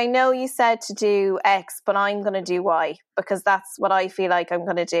 no, like I know you said to do X, but I'm going to do Y because that's what I feel like I'm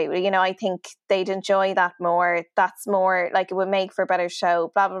going to do. You know, I think they'd enjoy that more. That's more like it would make for a better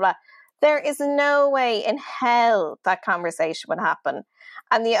show, blah, blah, blah. There is no way in hell that conversation would happen.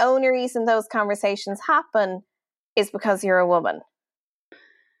 And the only reason those conversations happen is because you're a woman.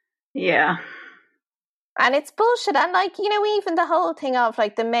 Yeah. And it's bullshit. And like, you know, even the whole thing of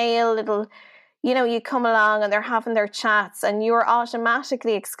like the male little, you know, you come along and they're having their chats and you're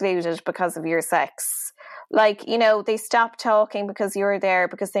automatically excluded because of your sex. Like, you know, they stop talking because you're there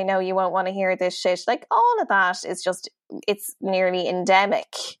because they know you won't want to hear this shit. Like all of that is just, it's nearly endemic.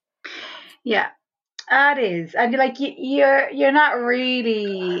 Yeah, it is. And like you're not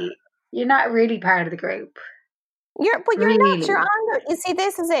really part of the group. You're not. Really? You're on the. You see,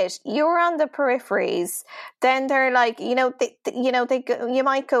 this is it. You're on the peripheries. Then they're like, you know, you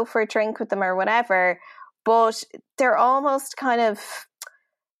might go for a drink with them or whatever, but they're almost kind of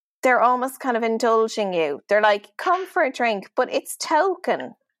indulging you. They're like, come for a drink, but it's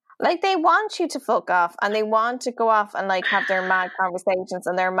token. Like they want you to fuck off and they want to go off and like have their mad conversations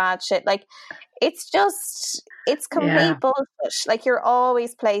and their mad shit. Like it's complete bullshit. Like you're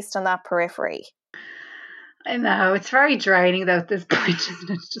always placed on that periphery. I know, it's very draining though at this point, isn't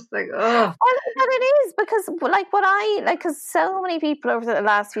it? It's just like, oh. Well, but it is because, like, because so many people over the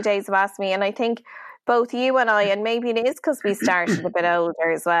last few days have asked me, and I think both you and I, and maybe it is because we started a bit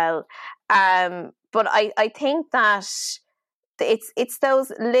older as well. But I think that it's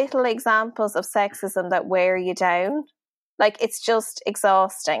those little examples of sexism that wear you down. Like, it's just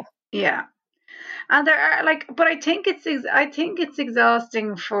exhausting. Yeah. And there are but I think it's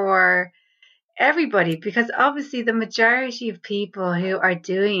exhausting for everybody, because obviously the majority of people who are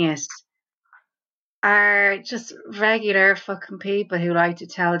doing it are just regular fucking people who like to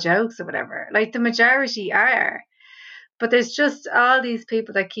tell jokes or whatever. Like, the majority are. But there's just all these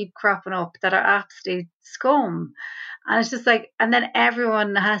people that keep cropping up that are absolute scum. And it's just like, and then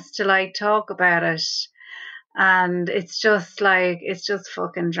everyone has to like talk about it. And it's just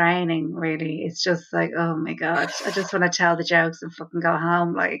fucking draining, really. It's just like, oh my God, I just want to tell the jokes and fucking go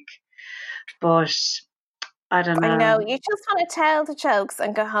home. Like, but I don't know. I know, you just want to tell the jokes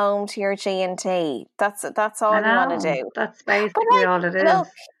and go home to your G&T. That's all you want to do. That's basically all it is. Look,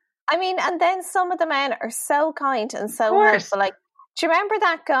 I mean, and then some of the men are so kind and so helpful. Like, do you remember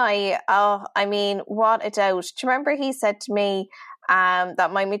that guy? Oh, I mean, what a dote. Do you remember he said to me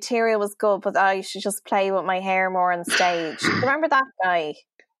that my material was good, but I should just play with my hair more on stage? Do you remember that guy?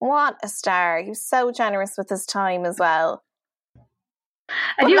 What a star. He was so generous with his time as well.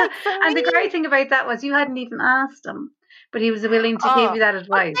 And the great thing about that was you hadn't even asked him, but he was willing to give you that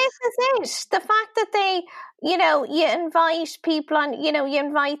advice. This is it. The fact that you invite people on, you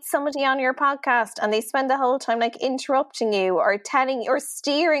invite somebody on your podcast and they spend the whole time like interrupting you or telling or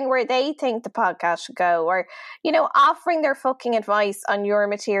steering where they think the podcast should go, or, offering their fucking advice on your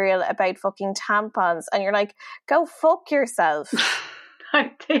material about fucking tampons. And you're like, go fuck yourself. I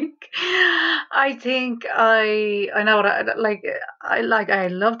know what I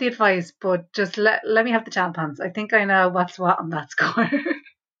love the advice, but just let me have the tampons. I think I know what's what on that score.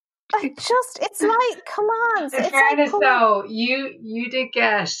 It's like, come on. In fairness, though, you did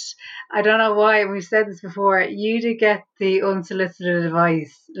get, I don't know why, we've said this before, you did get the unsolicited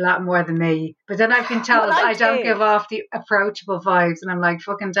advice a lot more than me. But then I've been told I don't give off the approachable vibes, and I'm like,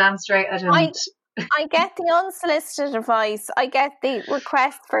 fucking damn straight I don't. I get the unsolicited advice. I get the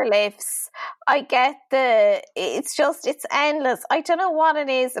request for lifts. I get it's endless. I don't know what it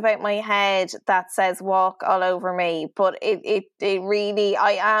is about my head that says walk all over me, but it really,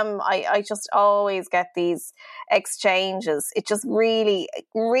 I just always get these exchanges. It just really,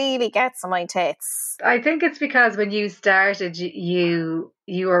 really gets on my tits. I think it's because when you started, you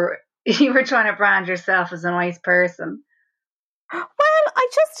were trying to brand yourself as a nice person. Well, I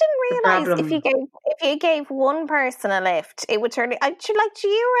just didn't realise if you gave one person a lift, it would turn. Do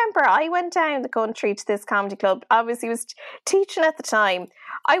you remember? I went down the country to this comedy club. Obviously, I was teaching at the time.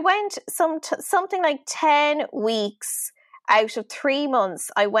 I went something like 10 weeks out of 3 months.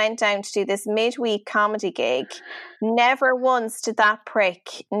 I went down to do this midweek comedy gig. Never once did that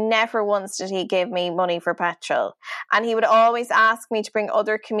prick. Never once did he give me money for petrol, and he would always ask me to bring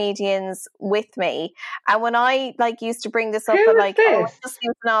other comedians with me. And when I used to bring this up, it just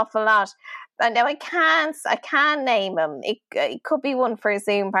seems an awful lot. And now I can't name him. It could be one for a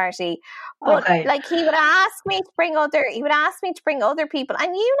Zoom party, but he would ask me to bring other people.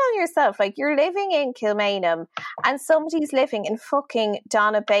 And you know yourself, like, you're living in Kilmainham and somebody's living in fucking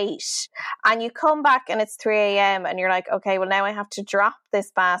Donabate, and you come back and it's 3 a.m. and you're like, okay, well now I have to drop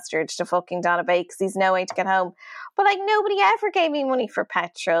this bastard to fucking Donabate because he's no way to get home. But like, nobody ever gave me money for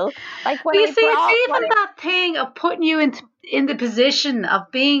petrol. Like, when it's even that thing of putting you in the position of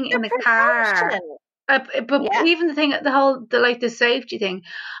being in the car. Even the thing, the safety thing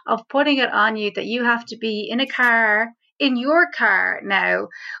of putting it on you that you have to be in your car now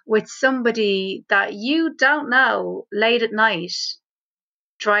with somebody that you don't know late at night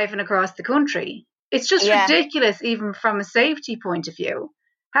driving across the country. It's just ridiculous, even from a safety point of view.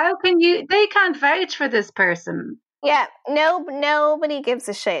 How can they can't vouch for this person. Yeah, nobody gives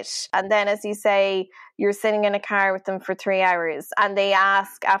a shit. And then, as you say, you're sitting in a car with them for 3 hours and they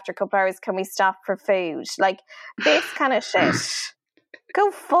ask after a couple hours, can we stop for food? Like, this kind of shit.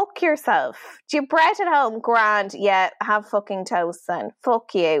 Go fuck yourself. Do you bread at home? Grand. Yeah, have fucking toast then.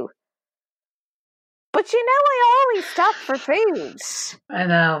 Fuck you. But I always stop for food. I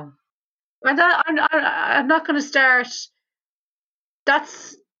know. And I'm not going to start.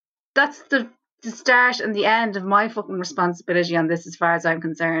 That's the start and the end of my fucking responsibility on this, as far as I'm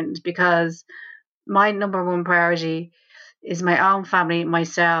concerned, because my number one priority is my own family,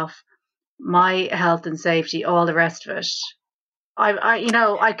 myself, my health and safety, all the rest of it.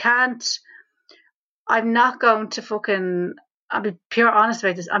 I can't. I'm not going to fucking. I'll be pure honest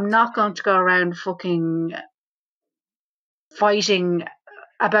about this. I'm not going to go around fucking fighting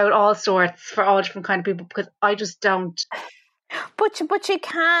about all sorts for all different kind of people, because I just don't. But you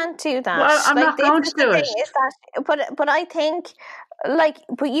can't do that. Well, I'm not going to do it. Is that, but I think,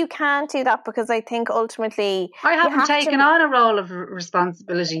 but you can't do that, because I think ultimately I haven't taken on a role of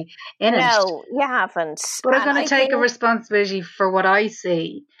responsibility in it. No, you haven't. But I'm going to take a responsibility for what I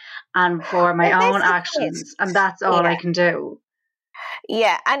see and for my own actions, and that's all I can do.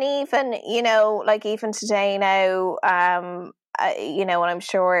 Yeah, and even, even today now, and I'm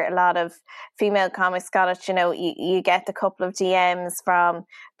sure a lot of female comics got it, you get a couple of DMs from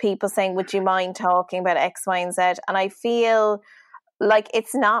people saying, would you mind talking about X, Y, and Z? And I feel like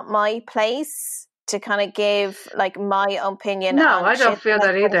it's not my place to kind of give my opinion. No, I don't feel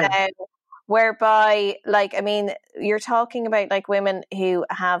that either. Whereby, you're talking about women who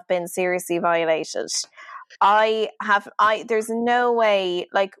have been seriously violated. There's no way,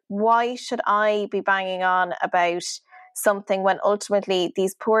 why should I be banging on about something when ultimately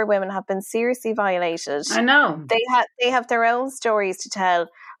these poor women have been seriously violated? I know. They have their own stories to tell.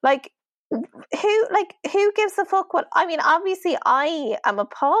 Who gives a fuck what? I mean, obviously I am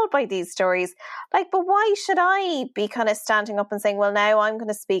appalled by these stories, but why should I be kind of standing up and saying, well, now I'm going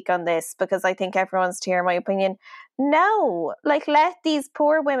to speak on this because I think everyone's to hear my opinion? No, let these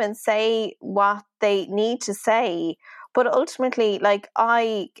poor women say what they need to say. But ultimately,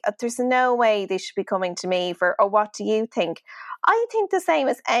 there's no way they should be coming to me for, oh, what do you think? I think the same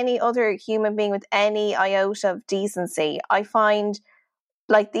as any other human being with any iota of decency. I find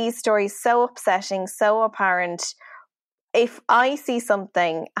these stories so upsetting, so apparent. If I see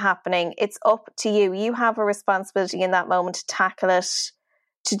something happening, it's up to you. You have a responsibility in that moment to tackle it,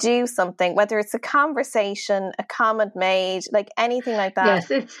 to do something, whether it's a conversation, a comment made, anything like that. Yes,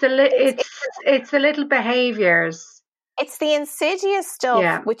 it's the little behaviours. It's the insidious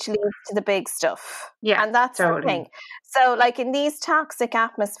stuff which leads to the big stuff. Yeah, and that's totally. the thing. So, in these toxic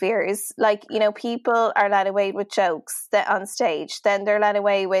atmospheres, people are led away with jokes on stage. Then they're led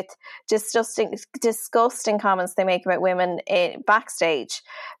away with disgusting comments they make about women backstage.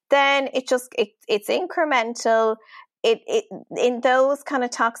 Then it's incremental. It in those kind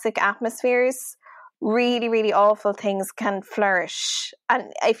of toxic atmospheres, really, really awful things can flourish.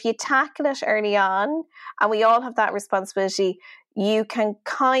 And if you tackle it early on, and we all have that responsibility, you can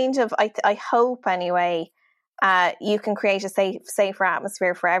kind of, I hope anyway, you can create a safer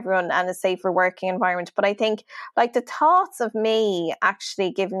atmosphere for everyone and a safer working environment. But I think the thoughts of me actually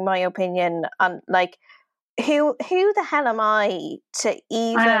giving my opinion on who the hell am I to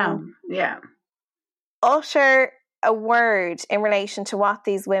even utter a word in relation to what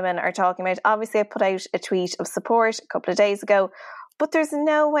these women are talking about? Obviously, I put out a tweet of support a couple of days ago, but there's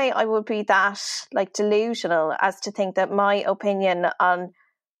no way I would be that delusional as to think that my opinion on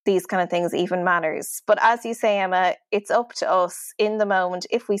these kind of things even matters. But as you say, Emma, it's up to us in the moment,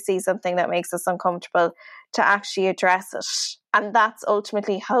 if we see something that makes us uncomfortable, to actually address it. And that's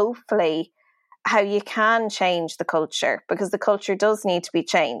ultimately, hopefully, how you can change the culture, because the culture does need to be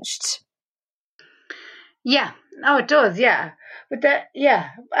changed. Yeah, no, it does, yeah. But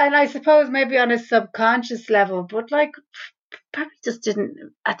and I suppose maybe on a subconscious level, but probably just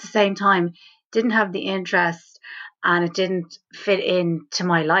didn't, at the same time, didn't have the interest, and it didn't fit into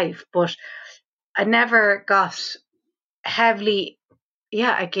my life. But I never got heavily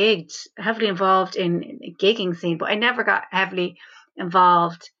involved in a gigging scene, but I never got heavily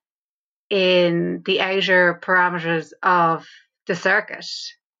involved in the outer parameters of the circuit.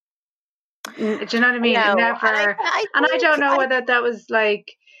 Do you know what I mean? No, never, and I don't know whether that was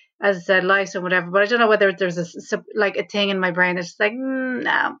as I said, life or whatever. But I don't know whether there's a thing in my brain that's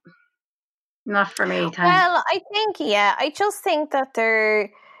no, not for me. Thanks. Well, I think I just think that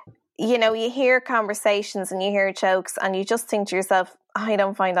you hear conversations and you hear jokes, and you just think to yourself, I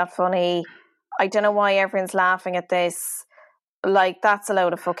don't find that funny. I don't know why everyone's laughing at this. That's a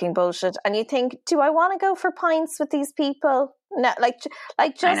load of fucking bullshit. And you think, do I want to go for pints with these people? No,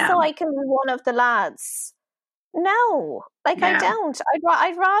 just so I can be one of the lads. No, I don't.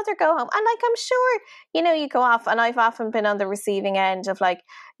 I'd rather go home. And I'm sure, you go off, and I've often been on the receiving end of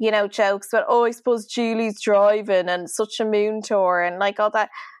jokes about, oh, I suppose Julie's driving and such a moon tour and all that.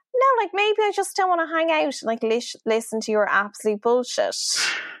 No, maybe I just don't want to hang out and listen to your absolute bullshit.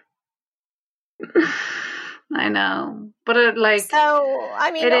 I know, but it is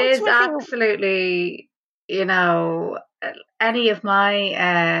absolutely, any of my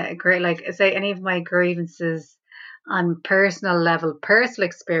any of my grievances on personal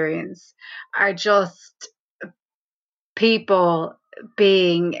experience are just people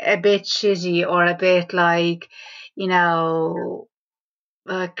being a bit shitty or a bit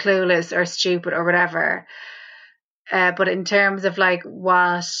clueless or stupid or whatever. But in terms of like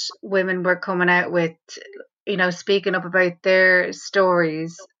what women were coming out with, speaking up about their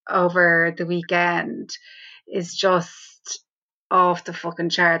stories over the weekend is just off the fucking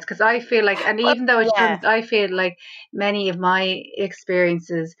charts. Because I feel like, and even though it Yeah. shouldn't, I feel like many of my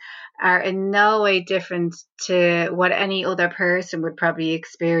experiences are in no way different to what any other person would probably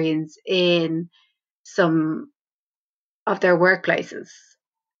experience in some of their workplaces.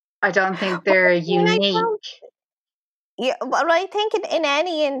 I don't think they're mean, I unique. don't- Yeah, well, I think in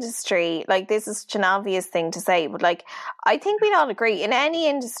any industry, like this is such an obvious thing to say, but like I think we'd all agree in any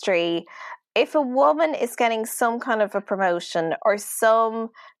industry, if a woman is getting some kind of a promotion or some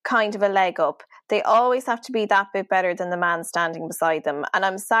kind of a leg up, they always have to be that bit better than the man standing beside them. And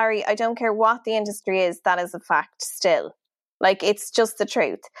I'm sorry, I don't care what the industry is, that is a fact still. Like it's just the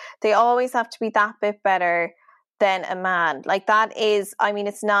truth. They always have to be that bit better than a man. Like that is, I mean,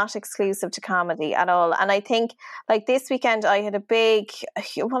 it's not exclusive to comedy at all. And I think like this weekend I had a big,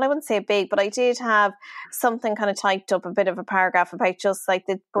 well, I wouldn't say a big, but I did have something kind of typed up, a bit of a paragraph about just like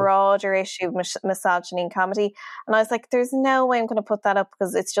the broader issue of misogyny in comedy. And I was like, there's no way I'm going to put that up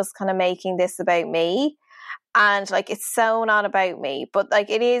because it's just kind of making this about me. And like, it's so not about me, but like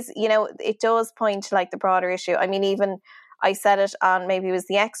it is, it does point to like the broader issue. I mean, even I said it on, maybe it was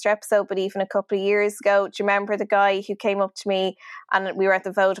the Extra episode, but even a couple of years ago, do you remember the guy who came up to me and we were at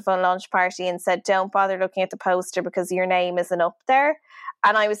the Vodafone launch party and said, don't bother looking at the poster because your name isn't up there?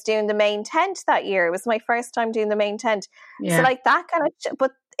 And I was doing the main tent that year. It was my first time doing the main tent. Yeah. So like that kind of,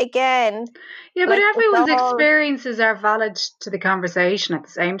 but again. Yeah, but like, everyone's experiences are valid to the conversation at the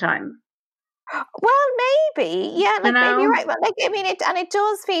same time. Well, maybe, yeah, like maybe you're right. Well, like I mean, it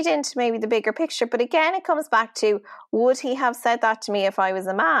does feed into maybe the bigger picture. But again, it comes back to: would he have said that to me if I was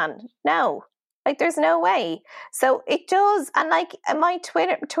a man? No, like there's no way. So it does, and like my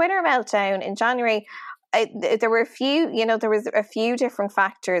Twitter meltdown in January, there were a few, there was a few different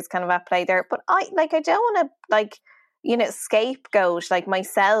factors kind of at play there. But I don't want to scapegoat like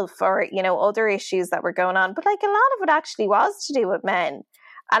myself or other issues that were going on. But like a lot of it actually was to do with men.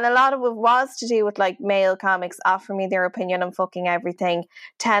 And a lot of it was to do with like male comics offering me their opinion on fucking everything,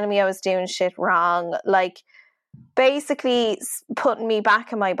 telling me I was doing shit wrong, like basically putting me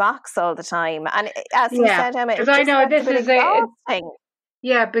back in my box all the time. And as you said, Emma, because I know this is exhausting.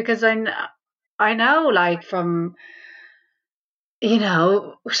 Yeah, because I know like from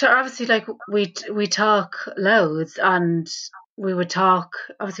so obviously like we talk loads and we talk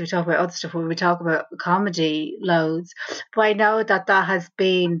about other stuff, we would talk about comedy loads, but I know that has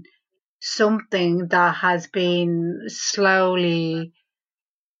been something that has been slowly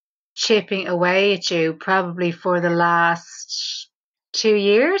chipping away at you probably for the last 2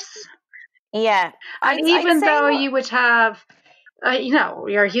 years. Yeah. And even though you would have,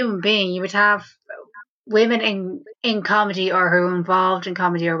 you're a human being, you would have women in comedy or who are involved in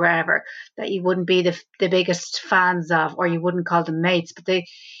comedy or whatever that you wouldn't be the biggest fans of, or you wouldn't call them mates, but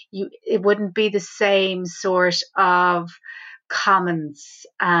it wouldn't be the same sort of comments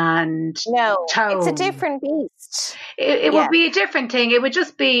and tone. It's a different beast. It would be a different thing. It would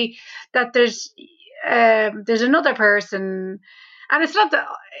just be that there's another person. And it's not that,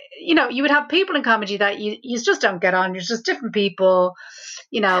 you would have people in comedy that you just don't get on. You're just different people,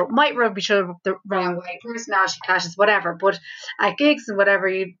 might rub each other the wrong way, personality clashes, whatever. But at gigs and whatever,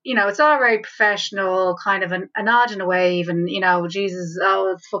 it's all very professional, kind of a nod and a wave. And, Jesus,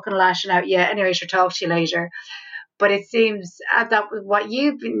 it's fucking lashing out. Yeah, anyway, sure, talk to you later. But it seems that what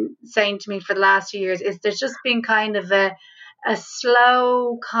you've been saying to me for the last 2 years is there's just been kind of a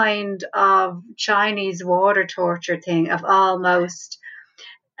slow kind of Chinese water torture thing of almost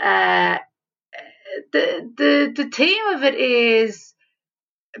the theme of it is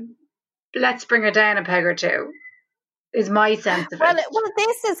let's bring her down a peg or two is my sense of it. Well,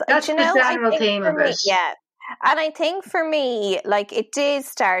 this is that's the general theme of it. Yeah. And I think for me, like it did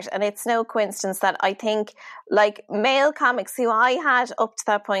start, and it's no coincidence that I think like male comics who I had up to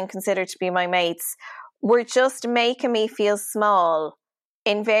that point considered to be my mates were just making me feel small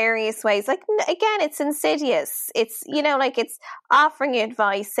in various ways. Like, again, it's insidious. It's, like it's offering you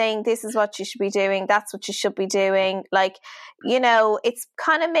advice, saying this is what you should be doing, that's what you should be doing. Like, it's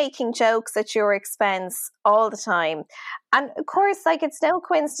kind of making jokes at your expense all the time. And of course, like, it's no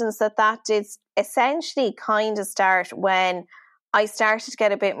coincidence that did essentially kind of start when I started to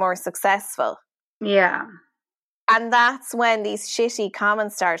get a bit more successful. Yeah. And that's when these shitty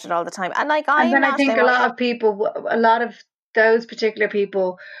comments started all the time. And like, I think a lot of those particular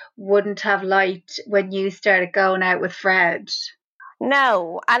people wouldn't have liked when you started going out with Fred.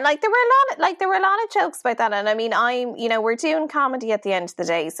 No, and like there were a lot of jokes about that, and I mean, we're doing comedy at the end of the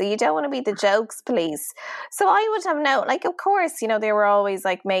day, so you don't want to be the jokes police. So I would have like, of course, they were always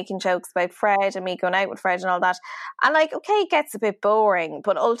like making jokes about Fred and me going out with Fred and all that, and like, okay, it gets a bit boring,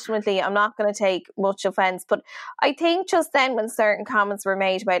 but ultimately, I'm not going to take much offense. But I think just then, when certain comments were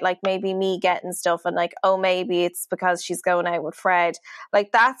made about like maybe me getting stuff and like, oh, maybe it's because she's going out with Fred,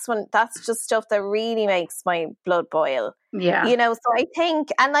 like that's just stuff that really makes my blood boil. Yeah. So I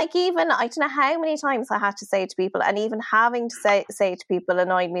think, and like even, I don't know how many times I had to say to people, and even having to say to people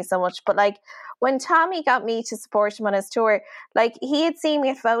annoyed me so much, but like when Tommy got me to support him on his tour, like he had seen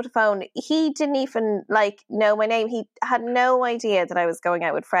me at Vodafone, he didn't even like know my name, he had no idea that I was going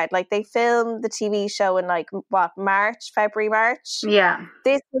out with Fred. Like they filmed the TV show in like, what, February, March? Yeah.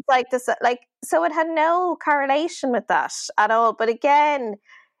 This was like this, like, so it had no correlation with that at all. But again,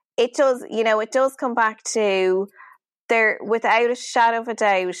 it does come back to, there, without a shadow of a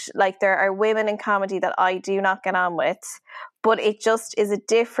doubt, like there are women in comedy that I do not get on with, but it just is a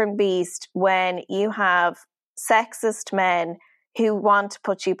different beast when you have sexist men who want to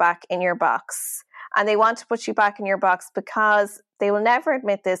put you back in your box. And they want to put you back in your box because they will never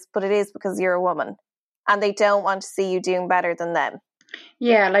admit this, but it is because you're a woman and they don't want to see you doing better than them.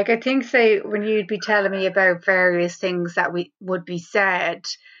 Yeah, like I think, say, when you'd be telling me about various things that would be said,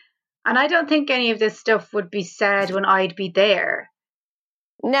 and I don't think any of this stuff would be said when I'd be there.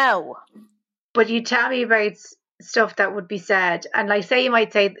 No. But you tell me about stuff that would be said, and like say you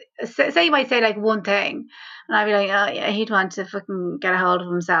might say like one thing, and I'd be like, oh yeah, he'd want to fucking get a hold of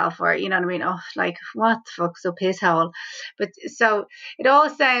himself, or you know what I mean? Oh, like what the fuck's up his hole? But so it all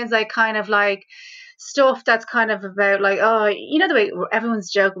sounds like kind of like stuff that's kind of about like, oh, the way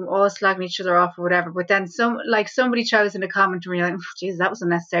everyone's joking, all slagging each other off or whatever, but then somebody chose in a comment and you're like, Jesus, that was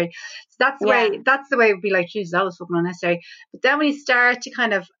unnecessary. So that's the way it would be like, Jesus, that was fucking unnecessary. But then when you start to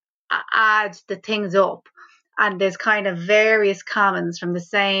kind of add the things up, and there's kind of various comments from the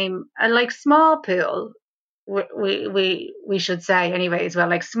same, and like small pool, we should say anyway as well,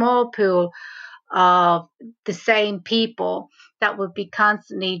 like small pool of the same people that would be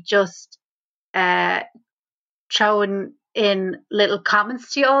constantly just throwing in little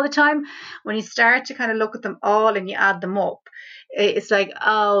comments to you all the time. When you start to kind of look at them all and you add them up, it's like,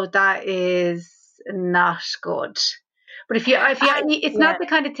 oh, that is not good. But if it's not the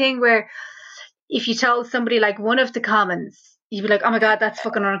kind of thing where if you told somebody like one of the comments, you'd be like, oh my God, that's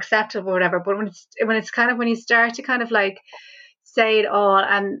fucking unacceptable or whatever. But when you start to kind of like say it all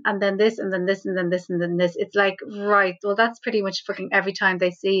and then this and then this and then this and then this, it's like, right, well, that's pretty much fucking every time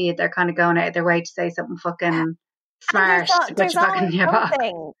they see it, they're kind of going out of their way to say something fucking smart to put you back in your box.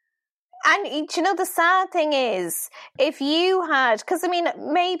 And the sad thing is, if you had, because I mean,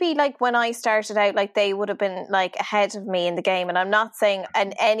 maybe like when I started out, like they would have been like ahead of me in the game, and I'm not saying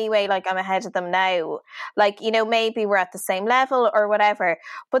in any way like I'm ahead of them now, like, maybe we're at the same level or whatever,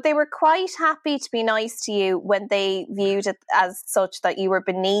 but they were quite happy to be nice to you when they viewed it as such that you were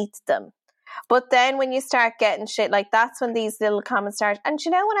beneath them. But then when you start getting shit, like that's when these little comments start. And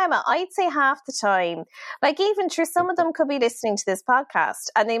you know what, Emma? I'd say half the time, like even true, some of them could be listening to this podcast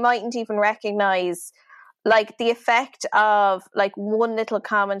and they mightn't even recognize like the effect of like one little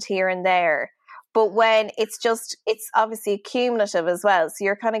comment here and there. But when it's obviously cumulative as well. So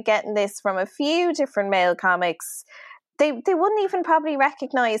you're kind of getting this from a few different male comics. They wouldn't even probably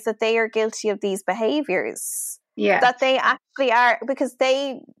recognize that they are guilty of these behaviors. Yeah. That they actually are, because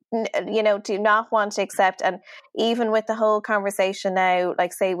they, do not want to accept. And even with the whole conversation now,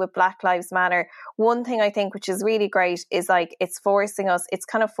 like say with Black Lives Matter, one thing I think which is really great is like it's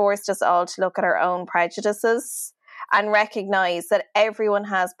kind of forced us all to look at our own prejudices and recognize that everyone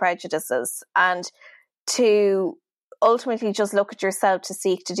has prejudices, and to ultimately just look at yourself to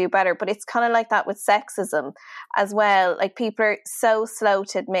seek to do better. But it's kind of like that with sexism as well. Like people are so slow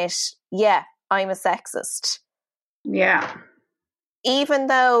to admit, yeah, I'm a sexist. Yeah. Even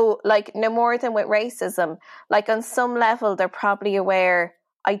though, like, no more than with racism, like on some level, they're probably aware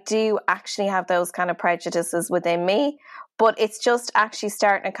I do actually have those kind of prejudices within me, but it's just actually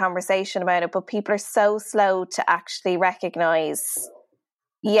starting a conversation about it. But people are so slow to actually recognize,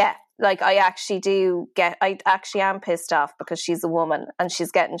 yeah, like I actually am pissed off because she's a woman and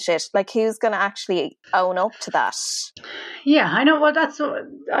she's getting shit. Like, who's going to actually own up to that? Yeah, I know. Well,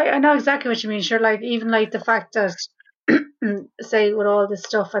 I know exactly what you mean. Sure, like even like the fact that, say, with all this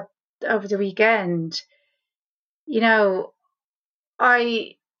stuff over the weekend, the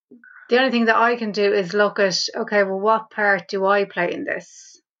only thing that I can do is look at, okay, well, what part do I play in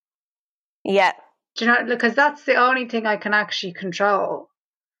this? Yeah. Do you know, because that's the only thing I can actually control.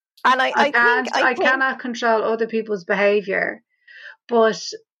 And I cannot control other people's behaviour, But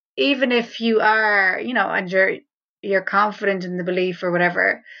even if you are, and you're confident in the belief or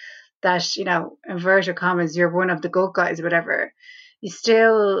whatever that, inverted commas, you're one of the good guys or whatever, you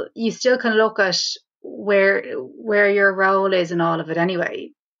still can look at where your role is in all of it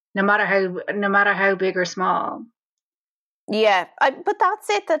anyway, no matter how big or small. Yeah, but that's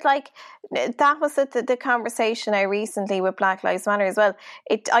it. That that was the conversation I recently with Black Lives Matter as well.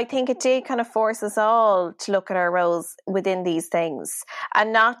 I think it did kind of force us all to look at our roles within these things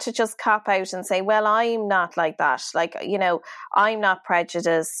and not to just cop out and say, well, I'm not like that. I'm not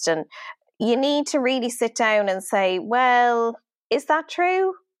prejudiced. And you need to really sit down and say, well, is that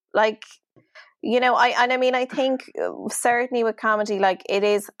true? I think certainly with comedy, it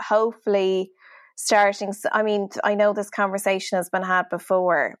is hopefully starting. I mean, I know this conversation has been had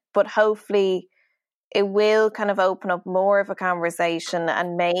before, but hopefully it will kind of open up more of a conversation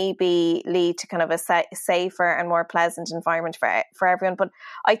and maybe lead to kind of a safer and more pleasant environment for everyone. But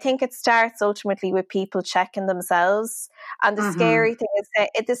I think it starts ultimately with people checking themselves. And the scary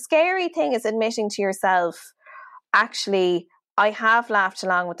thing is admitting to yourself, actually, I have laughed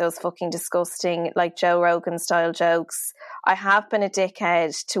along with those fucking disgusting, Joe Rogan style jokes. I have been a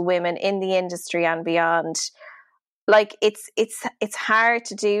dickhead to women in the industry and beyond. It's hard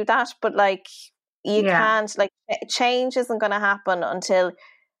to do that, but you can't, change isn't going to happen until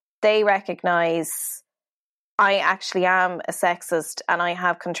they recognize I actually am a sexist and I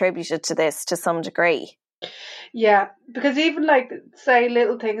have contributed to this to some degree. Yeah, because even say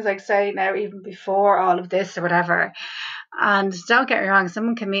little things say now, even before all of this or whatever, and don't get me wrong,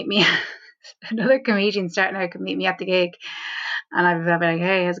 someone can meet me, another comedian starting out can meet me at the gig, and I've been like,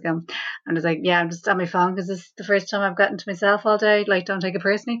 hey, how's it going? And it's yeah, I'm just on my phone because this is the first time I've gotten to myself all day, don't take it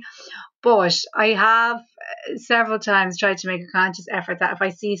personally. But I have several times tried to make a conscious effort that if I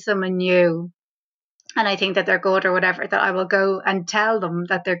see someone new and I think that they're good or whatever, that I will go and tell them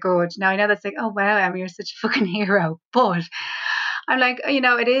that they're good. Now, I know that's oh, wow, Emma, you're such a fucking hero. But I'm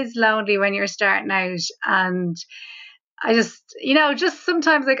it is lonely when you're starting out. And I just, just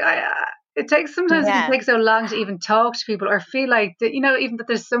sometimes it takes so long to even talk to people or feel that, even that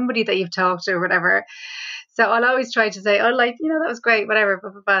there's somebody that you've talked to or whatever. So I'll always try to say, oh, that was great, whatever,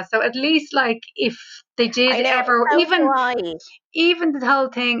 blah, blah, blah. So at least if they did even the whole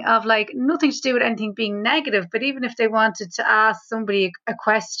thing of nothing to do with anything being negative, but even if they wanted to ask somebody a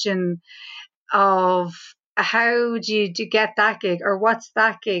question of how do you get that gig or what's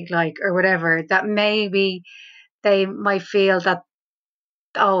that gig like or whatever, that maybe they might feel that,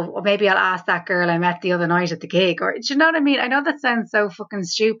 oh, maybe I'll ask that girl I met the other night at the gig, or do you know what I mean? I know that sounds so fucking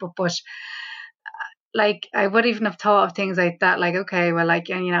stupid, but I would even have thought of things like that, okay, well, I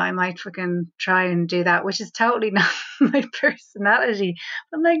might fucking try and do that, which is totally not my personality.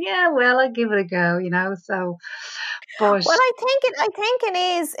 I'm yeah, well, I'll give it a go, so. But well, I think it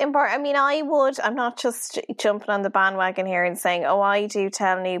is important. I mean, I'm not just jumping on the bandwagon here and saying, oh, I do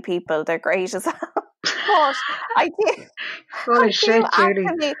tell new people they're great as well. But I do. Full of shit, Julie.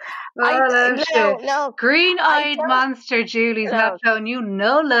 No. Green-eyed monster Julie's not showing you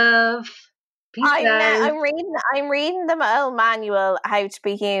no love. I'm reading the male manual, How to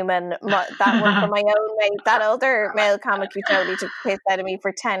Be Human. That one from my own mate, that other male comic who totally took the piss out of me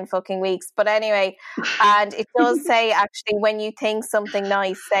for 10 fucking weeks. But anyway, and it does say actually when you think something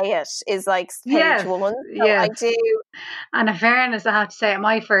nice, say it, is page one. So I do. And in fairness, I have to say, at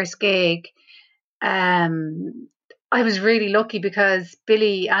my first gig, I was really lucky because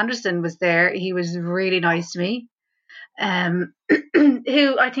Billy Anderson was there. He was really nice to me.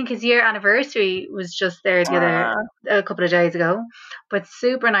 Who I think his year anniversary was just there a couple of days ago, but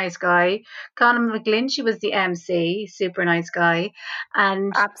super nice guy. Colin McGlinchey was the MC, super nice guy,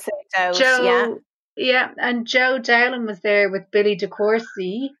 and absolute Joe, and Joe Dowling was there with Billy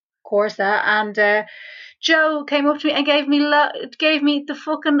Corsa, and Joe came up to me and gave me the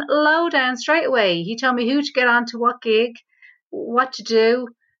fucking lowdown straight away. He told me who to get on to what gig, what to do,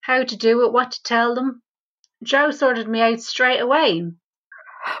 how to do it, what to tell them. Joe sorted me out straight away.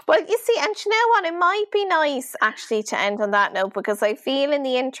 Well, you see, and you know what? It might be nice actually to end on that note, because I feel in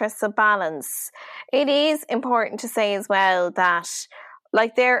the interests of balance, it is important to say as well that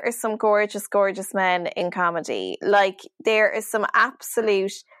there are some gorgeous, gorgeous men in comedy. There is some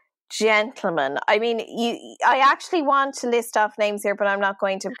absolute gentlemen. I mean, I actually want to list off names here, but I'm not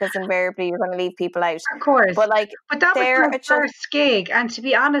going to, because invariably you're going to leave people out. Of course. But that was my first gig, and to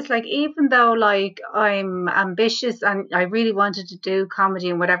be honest, even though I'm ambitious and I really wanted to do comedy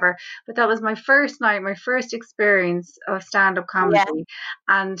and whatever, but that was my first night, my first experience of stand-up comedy,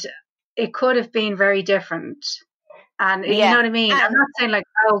 and it could have been very different. And you know what I mean? I'm not saying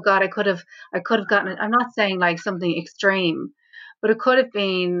oh God, I could have gotten it. I'm not saying something extreme. but it could have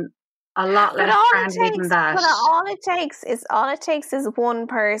been a lot less trendy than that. But all it takes is one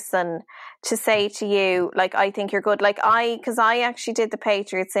person to say to you, like, I think you're good. Like because I actually did the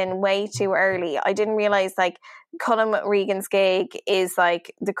Patriots in way too early. I didn't realize like Colin Regan's gig is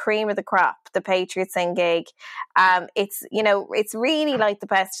like the cream of the crop, the Patriots in gig. It's, you know, it's really like the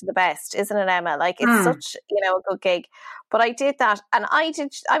best of the best, isn't it, Emma? Like it's such, you know, a good gig. But I did that, and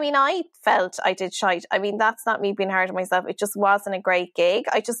I felt I did shite. I mean, that's not me being hard on myself. It just wasn't a great gig.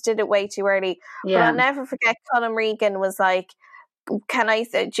 I just did it way too early. Yeah. But I'll never forget Colin Regan was like, can I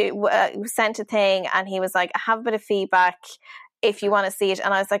sent a thing, and he was like, I have a bit of feedback if you want to see it.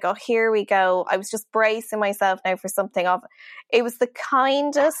 And I was like, oh, here we go. I was just bracing myself now for something of it was the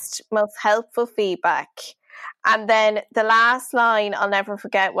kindest, most helpful feedback. And then the last line I'll never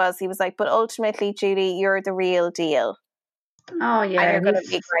forget was, he was like, but ultimately, Julie, you're the real deal. Oh yeah, and you're going to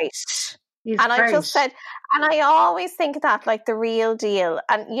be great. And great. I just said, and I always think of that, like the real deal.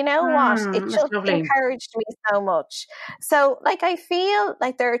 And you know what? It just encouraged me so much. So like, I feel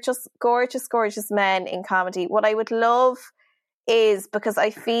like there are just gorgeous, gorgeous men in comedy. What I would love is, because I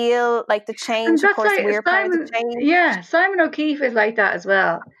feel like the change, of course, like we're part of the change. Yeah, Simon O'Keefe is like that as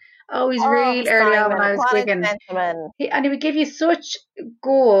well. Always real early on when I was gigging. And he would give you such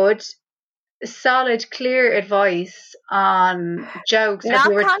good, solid, clear advice on jokes. Not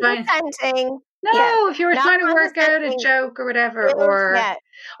condescending. If you were trying to work out a joke or whatever,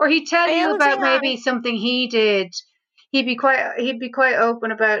 or he'd tell you about maybe something he did. He'd be quite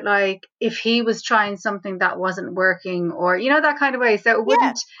open about, like, if he was trying something that wasn't working, or you know, that kind of way. So it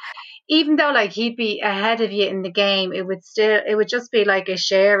wouldn't, even though like he'd be ahead of you in the game, it would just be like a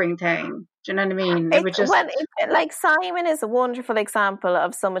sharing thing. Do you know what I mean? Like Simon is a wonderful example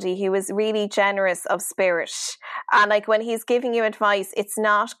of somebody who is really generous of spirit. And like when he's giving you advice, it's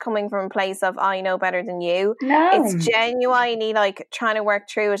not coming from a place of, I know better than you. No. It's genuinely like trying to work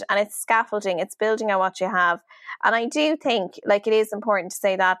through it, and it's scaffolding, it's building on what you have. And I do think like it is important to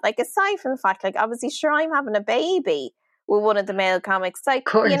say that, like, aside from the fact, like, obviously, sure, I'm having a baby with one of the male comics. Like,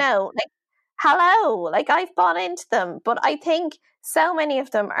 you know, like, hello, like I've bought into them. But I think so many of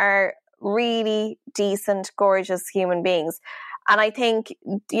them are really decent, gorgeous human beings. And I think,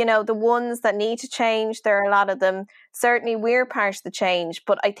 you know, the ones that need to change, there are a lot of them. Certainly we're part of the change,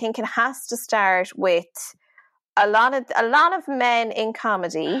 but I think it has to start with a lot of men in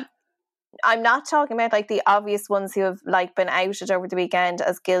comedy. I'm not talking about like the obvious ones who have like been outed over the weekend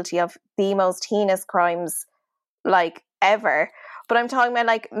as guilty of the most heinous crimes like ever, but I'm talking about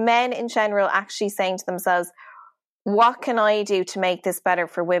like men in general actually saying to themselves, what can I do to make this better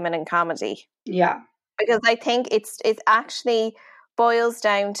for women in comedy? Yeah. Because I think it's actually boils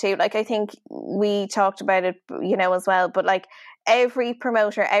down to, like, I think we talked about it, you know, as well, but like every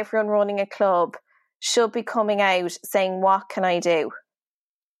promoter, everyone running a club should be coming out saying, what can I do?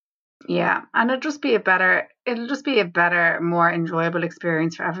 Yeah. And it'll just be a better, more enjoyable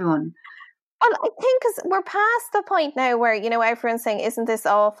experience for everyone. Well, I think because we're past the point now where, you know, everyone's saying, isn't this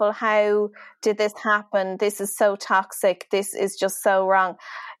awful? How did this happen? This is so toxic. This is just so wrong.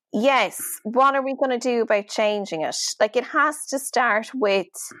 Yes. What are we going to do about changing it? Like, it has to start with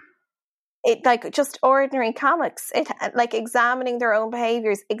it, like just ordinary comics. It like examining their own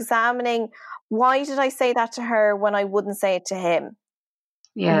behaviors, examining, why did I say that to her when I wouldn't say it to him?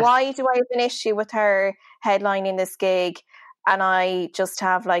 Yes. Why do I have an issue with her headlining this gig and I just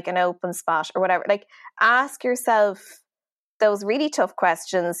have like an open spot or whatever? Like, ask yourself those really tough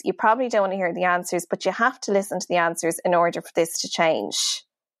questions. You probably don't want to hear the answers, but you have to listen to the answers in order for this to change.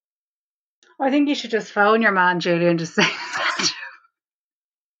 I think you should just phone your man, Julie, and just say that.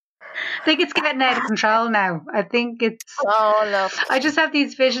 I think it's getting out of control now. I think it's... Oh, look. I just have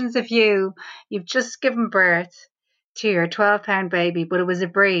these visions of you. You've just given birth to your 12-pound baby, but it was a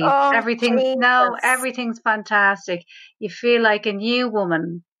breed. Oh, everything's fantastic. You feel like a new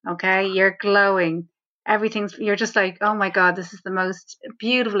woman, okay? You're glowing. You're just like, oh my God, this is the most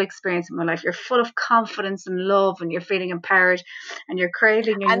beautiful experience of my life. You're full of confidence and love, and you're feeling empowered, and you're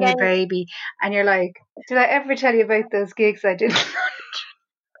cradling your new baby. And you're like, did I ever tell you about those gigs I did?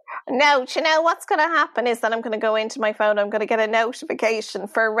 No, do you know what's going to happen is that I'm going to go into my phone, I'm going to get a notification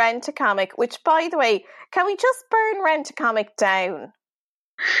for Rent-A-Comic, which, by the way, can we just burn Rent-A-Comic down?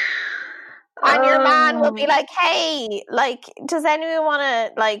 And your man will be like, hey, like, does anyone want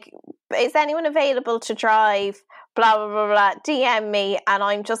to, like, is anyone available to drive, blah, blah, blah, blah, DM me, and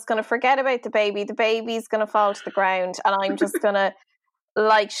I'm just going to forget about the baby. The baby's going to fall to the ground, and I'm just going to,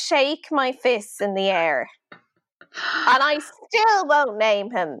 like, shake my fists in the air. And I still won't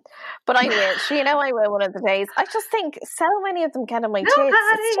name him, but I will. You know I will one of the days. I just think so many of them get on my tits.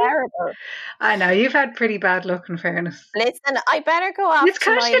 It's terrible. I know, you've had pretty bad luck, in fairness. Listen, I better go off. It's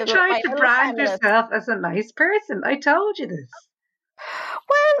because you tried to brand yourself as a nice person. I told you this.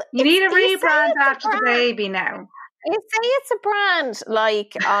 Well, you need a rebrand after the baby now. You say it's a brand,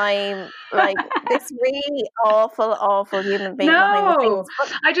 like I'm like this really awful human being behind the scenes.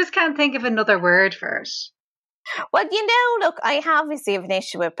 But I just can't think of another word for it. Well, look, I obviously have an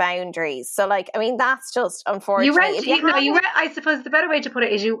issue with boundaries. So, like, I mean, that's just unfortunate. You went. I suppose the better way to put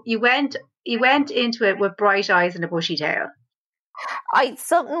it is you went into it with bright eyes and a bushy tail.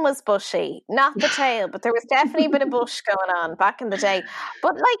 Something was bushy, not the tail, but there was definitely a bit of bush going on back in the day.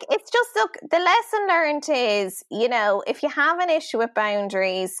 But like, it's just, look, the lesson learned is, you know, if you have an issue with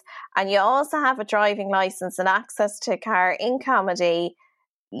boundaries and you also have a driving license and access to a car in comedy,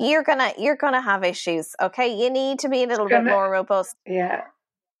 you're gonna have issues. Okay, you need to be a little bit more robust. Yeah.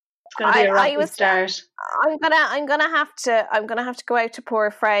 It's going to be a rocky start. I'm gonna have to go out to poor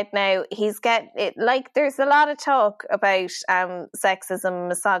Fred now. He's like there's a lot of talk about sexism,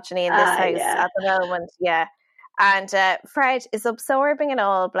 misogyny in this house at the moment. Yeah, and Fred is absorbing it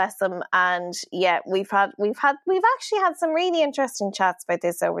all. Bless him. And yeah, we've actually had some really interesting chats about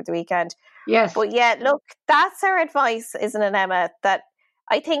this over the weekend. Yes, but yeah, look, that's our advice, isn't it, Emma? That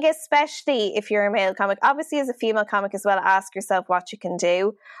I think, especially if you're a male comic, obviously as a female comic as well, ask yourself what you can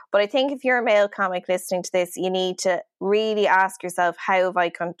do. But I think if you're a male comic listening to this, you need to really ask yourself, how have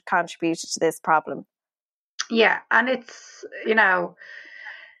I contributed to this problem? Yeah, and it's, you know,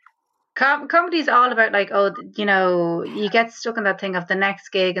 comedy is all about like, oh, you know, you get stuck in that thing of the next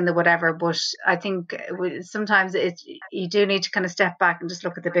gig and the whatever. But I think sometimes you do need to kind of step back and just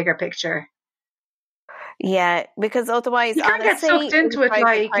look at the bigger picture. Yeah, because otherwise, you can't honestly, get sucked into it,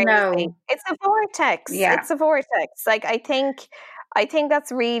 like, you know. It's a vortex. Yeah. It's a vortex. Like, I think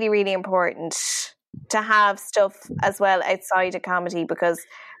that's really, really important to have stuff as well outside of comedy, because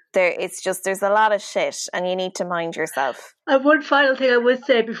there's a lot of shit and you need to mind yourself. And one final thing I would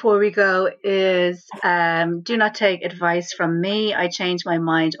say before we go is do not take advice from me. I change my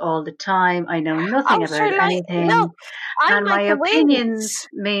mind all the time. I know nothing about anything. Look, and my opinions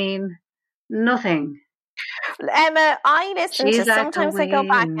mean nothing. Emma, I listen to sometimes I go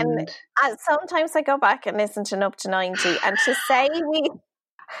back and listen to Up to 90, and to say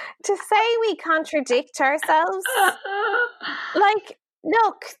we contradict ourselves, like,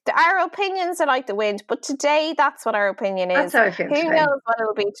 look, our opinions are like the wind, but today that's what our opinion is. That's how I feel. Who knows what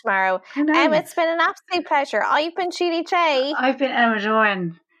it'll be tomorrow? Emma, it's been an absolute pleasure. I've been Julie J. I've been Emma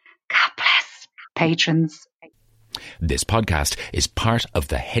Doran. God bless patrons. This podcast is part of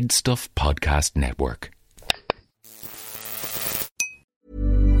the Head Stuff Podcast Network.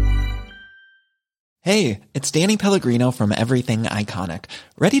 Hey, it's Danny Pellegrino from Everything Iconic.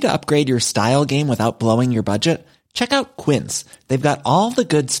 Ready to upgrade your style game without blowing your budget? Check out Quince. They've got all the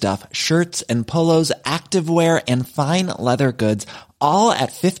good stuff, shirts and polos, activewear, and fine leather goods, all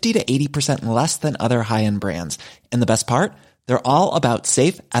at 50 to 80% less than other high-end brands. And the best part? They're all about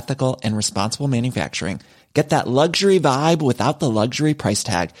safe, ethical, and responsible manufacturing. Get that luxury vibe without the luxury price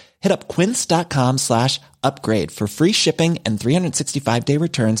tag. Hit up quince.com/upgrade for free shipping and 365-day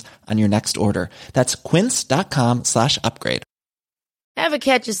returns on your next order. That's quince.com/upgrade. Ever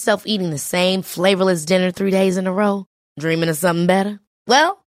catch yourself eating the same flavorless dinner 3 days in a row? Dreaming of something better?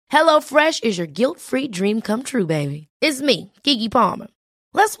 Well, HelloFresh is your guilt-free dream come true, baby. It's me, Keke Palmer.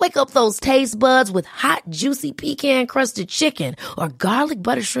 Let's wake up those taste buds with hot, juicy pecan-crusted chicken or garlic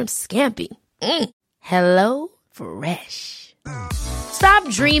butter shrimp scampi. Hello Fresh. Stop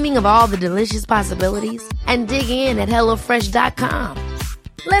dreaming of all the delicious possibilities and dig in at HelloFresh.com.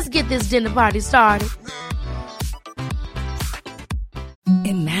 Let's get this dinner party started.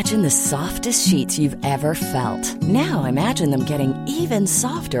 Imagine the softest sheets you've ever felt. Now imagine them getting even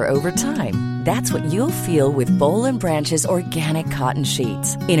softer over time. That's what you'll feel with Boll & Branch's organic cotton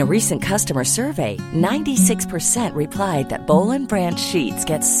sheets. In a recent customer survey, 96% replied that Boll & Branch sheets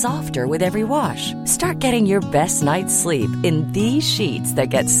get softer with every wash. Start getting your best night's sleep in these sheets that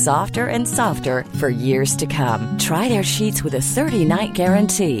get softer and softer for years to come. Try their sheets with a 30-night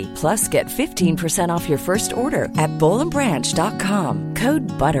guarantee. Plus, get 15% off your first order at bollandbranch.com.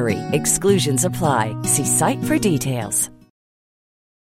 Code BUTTERY. Exclusions apply. See site for details.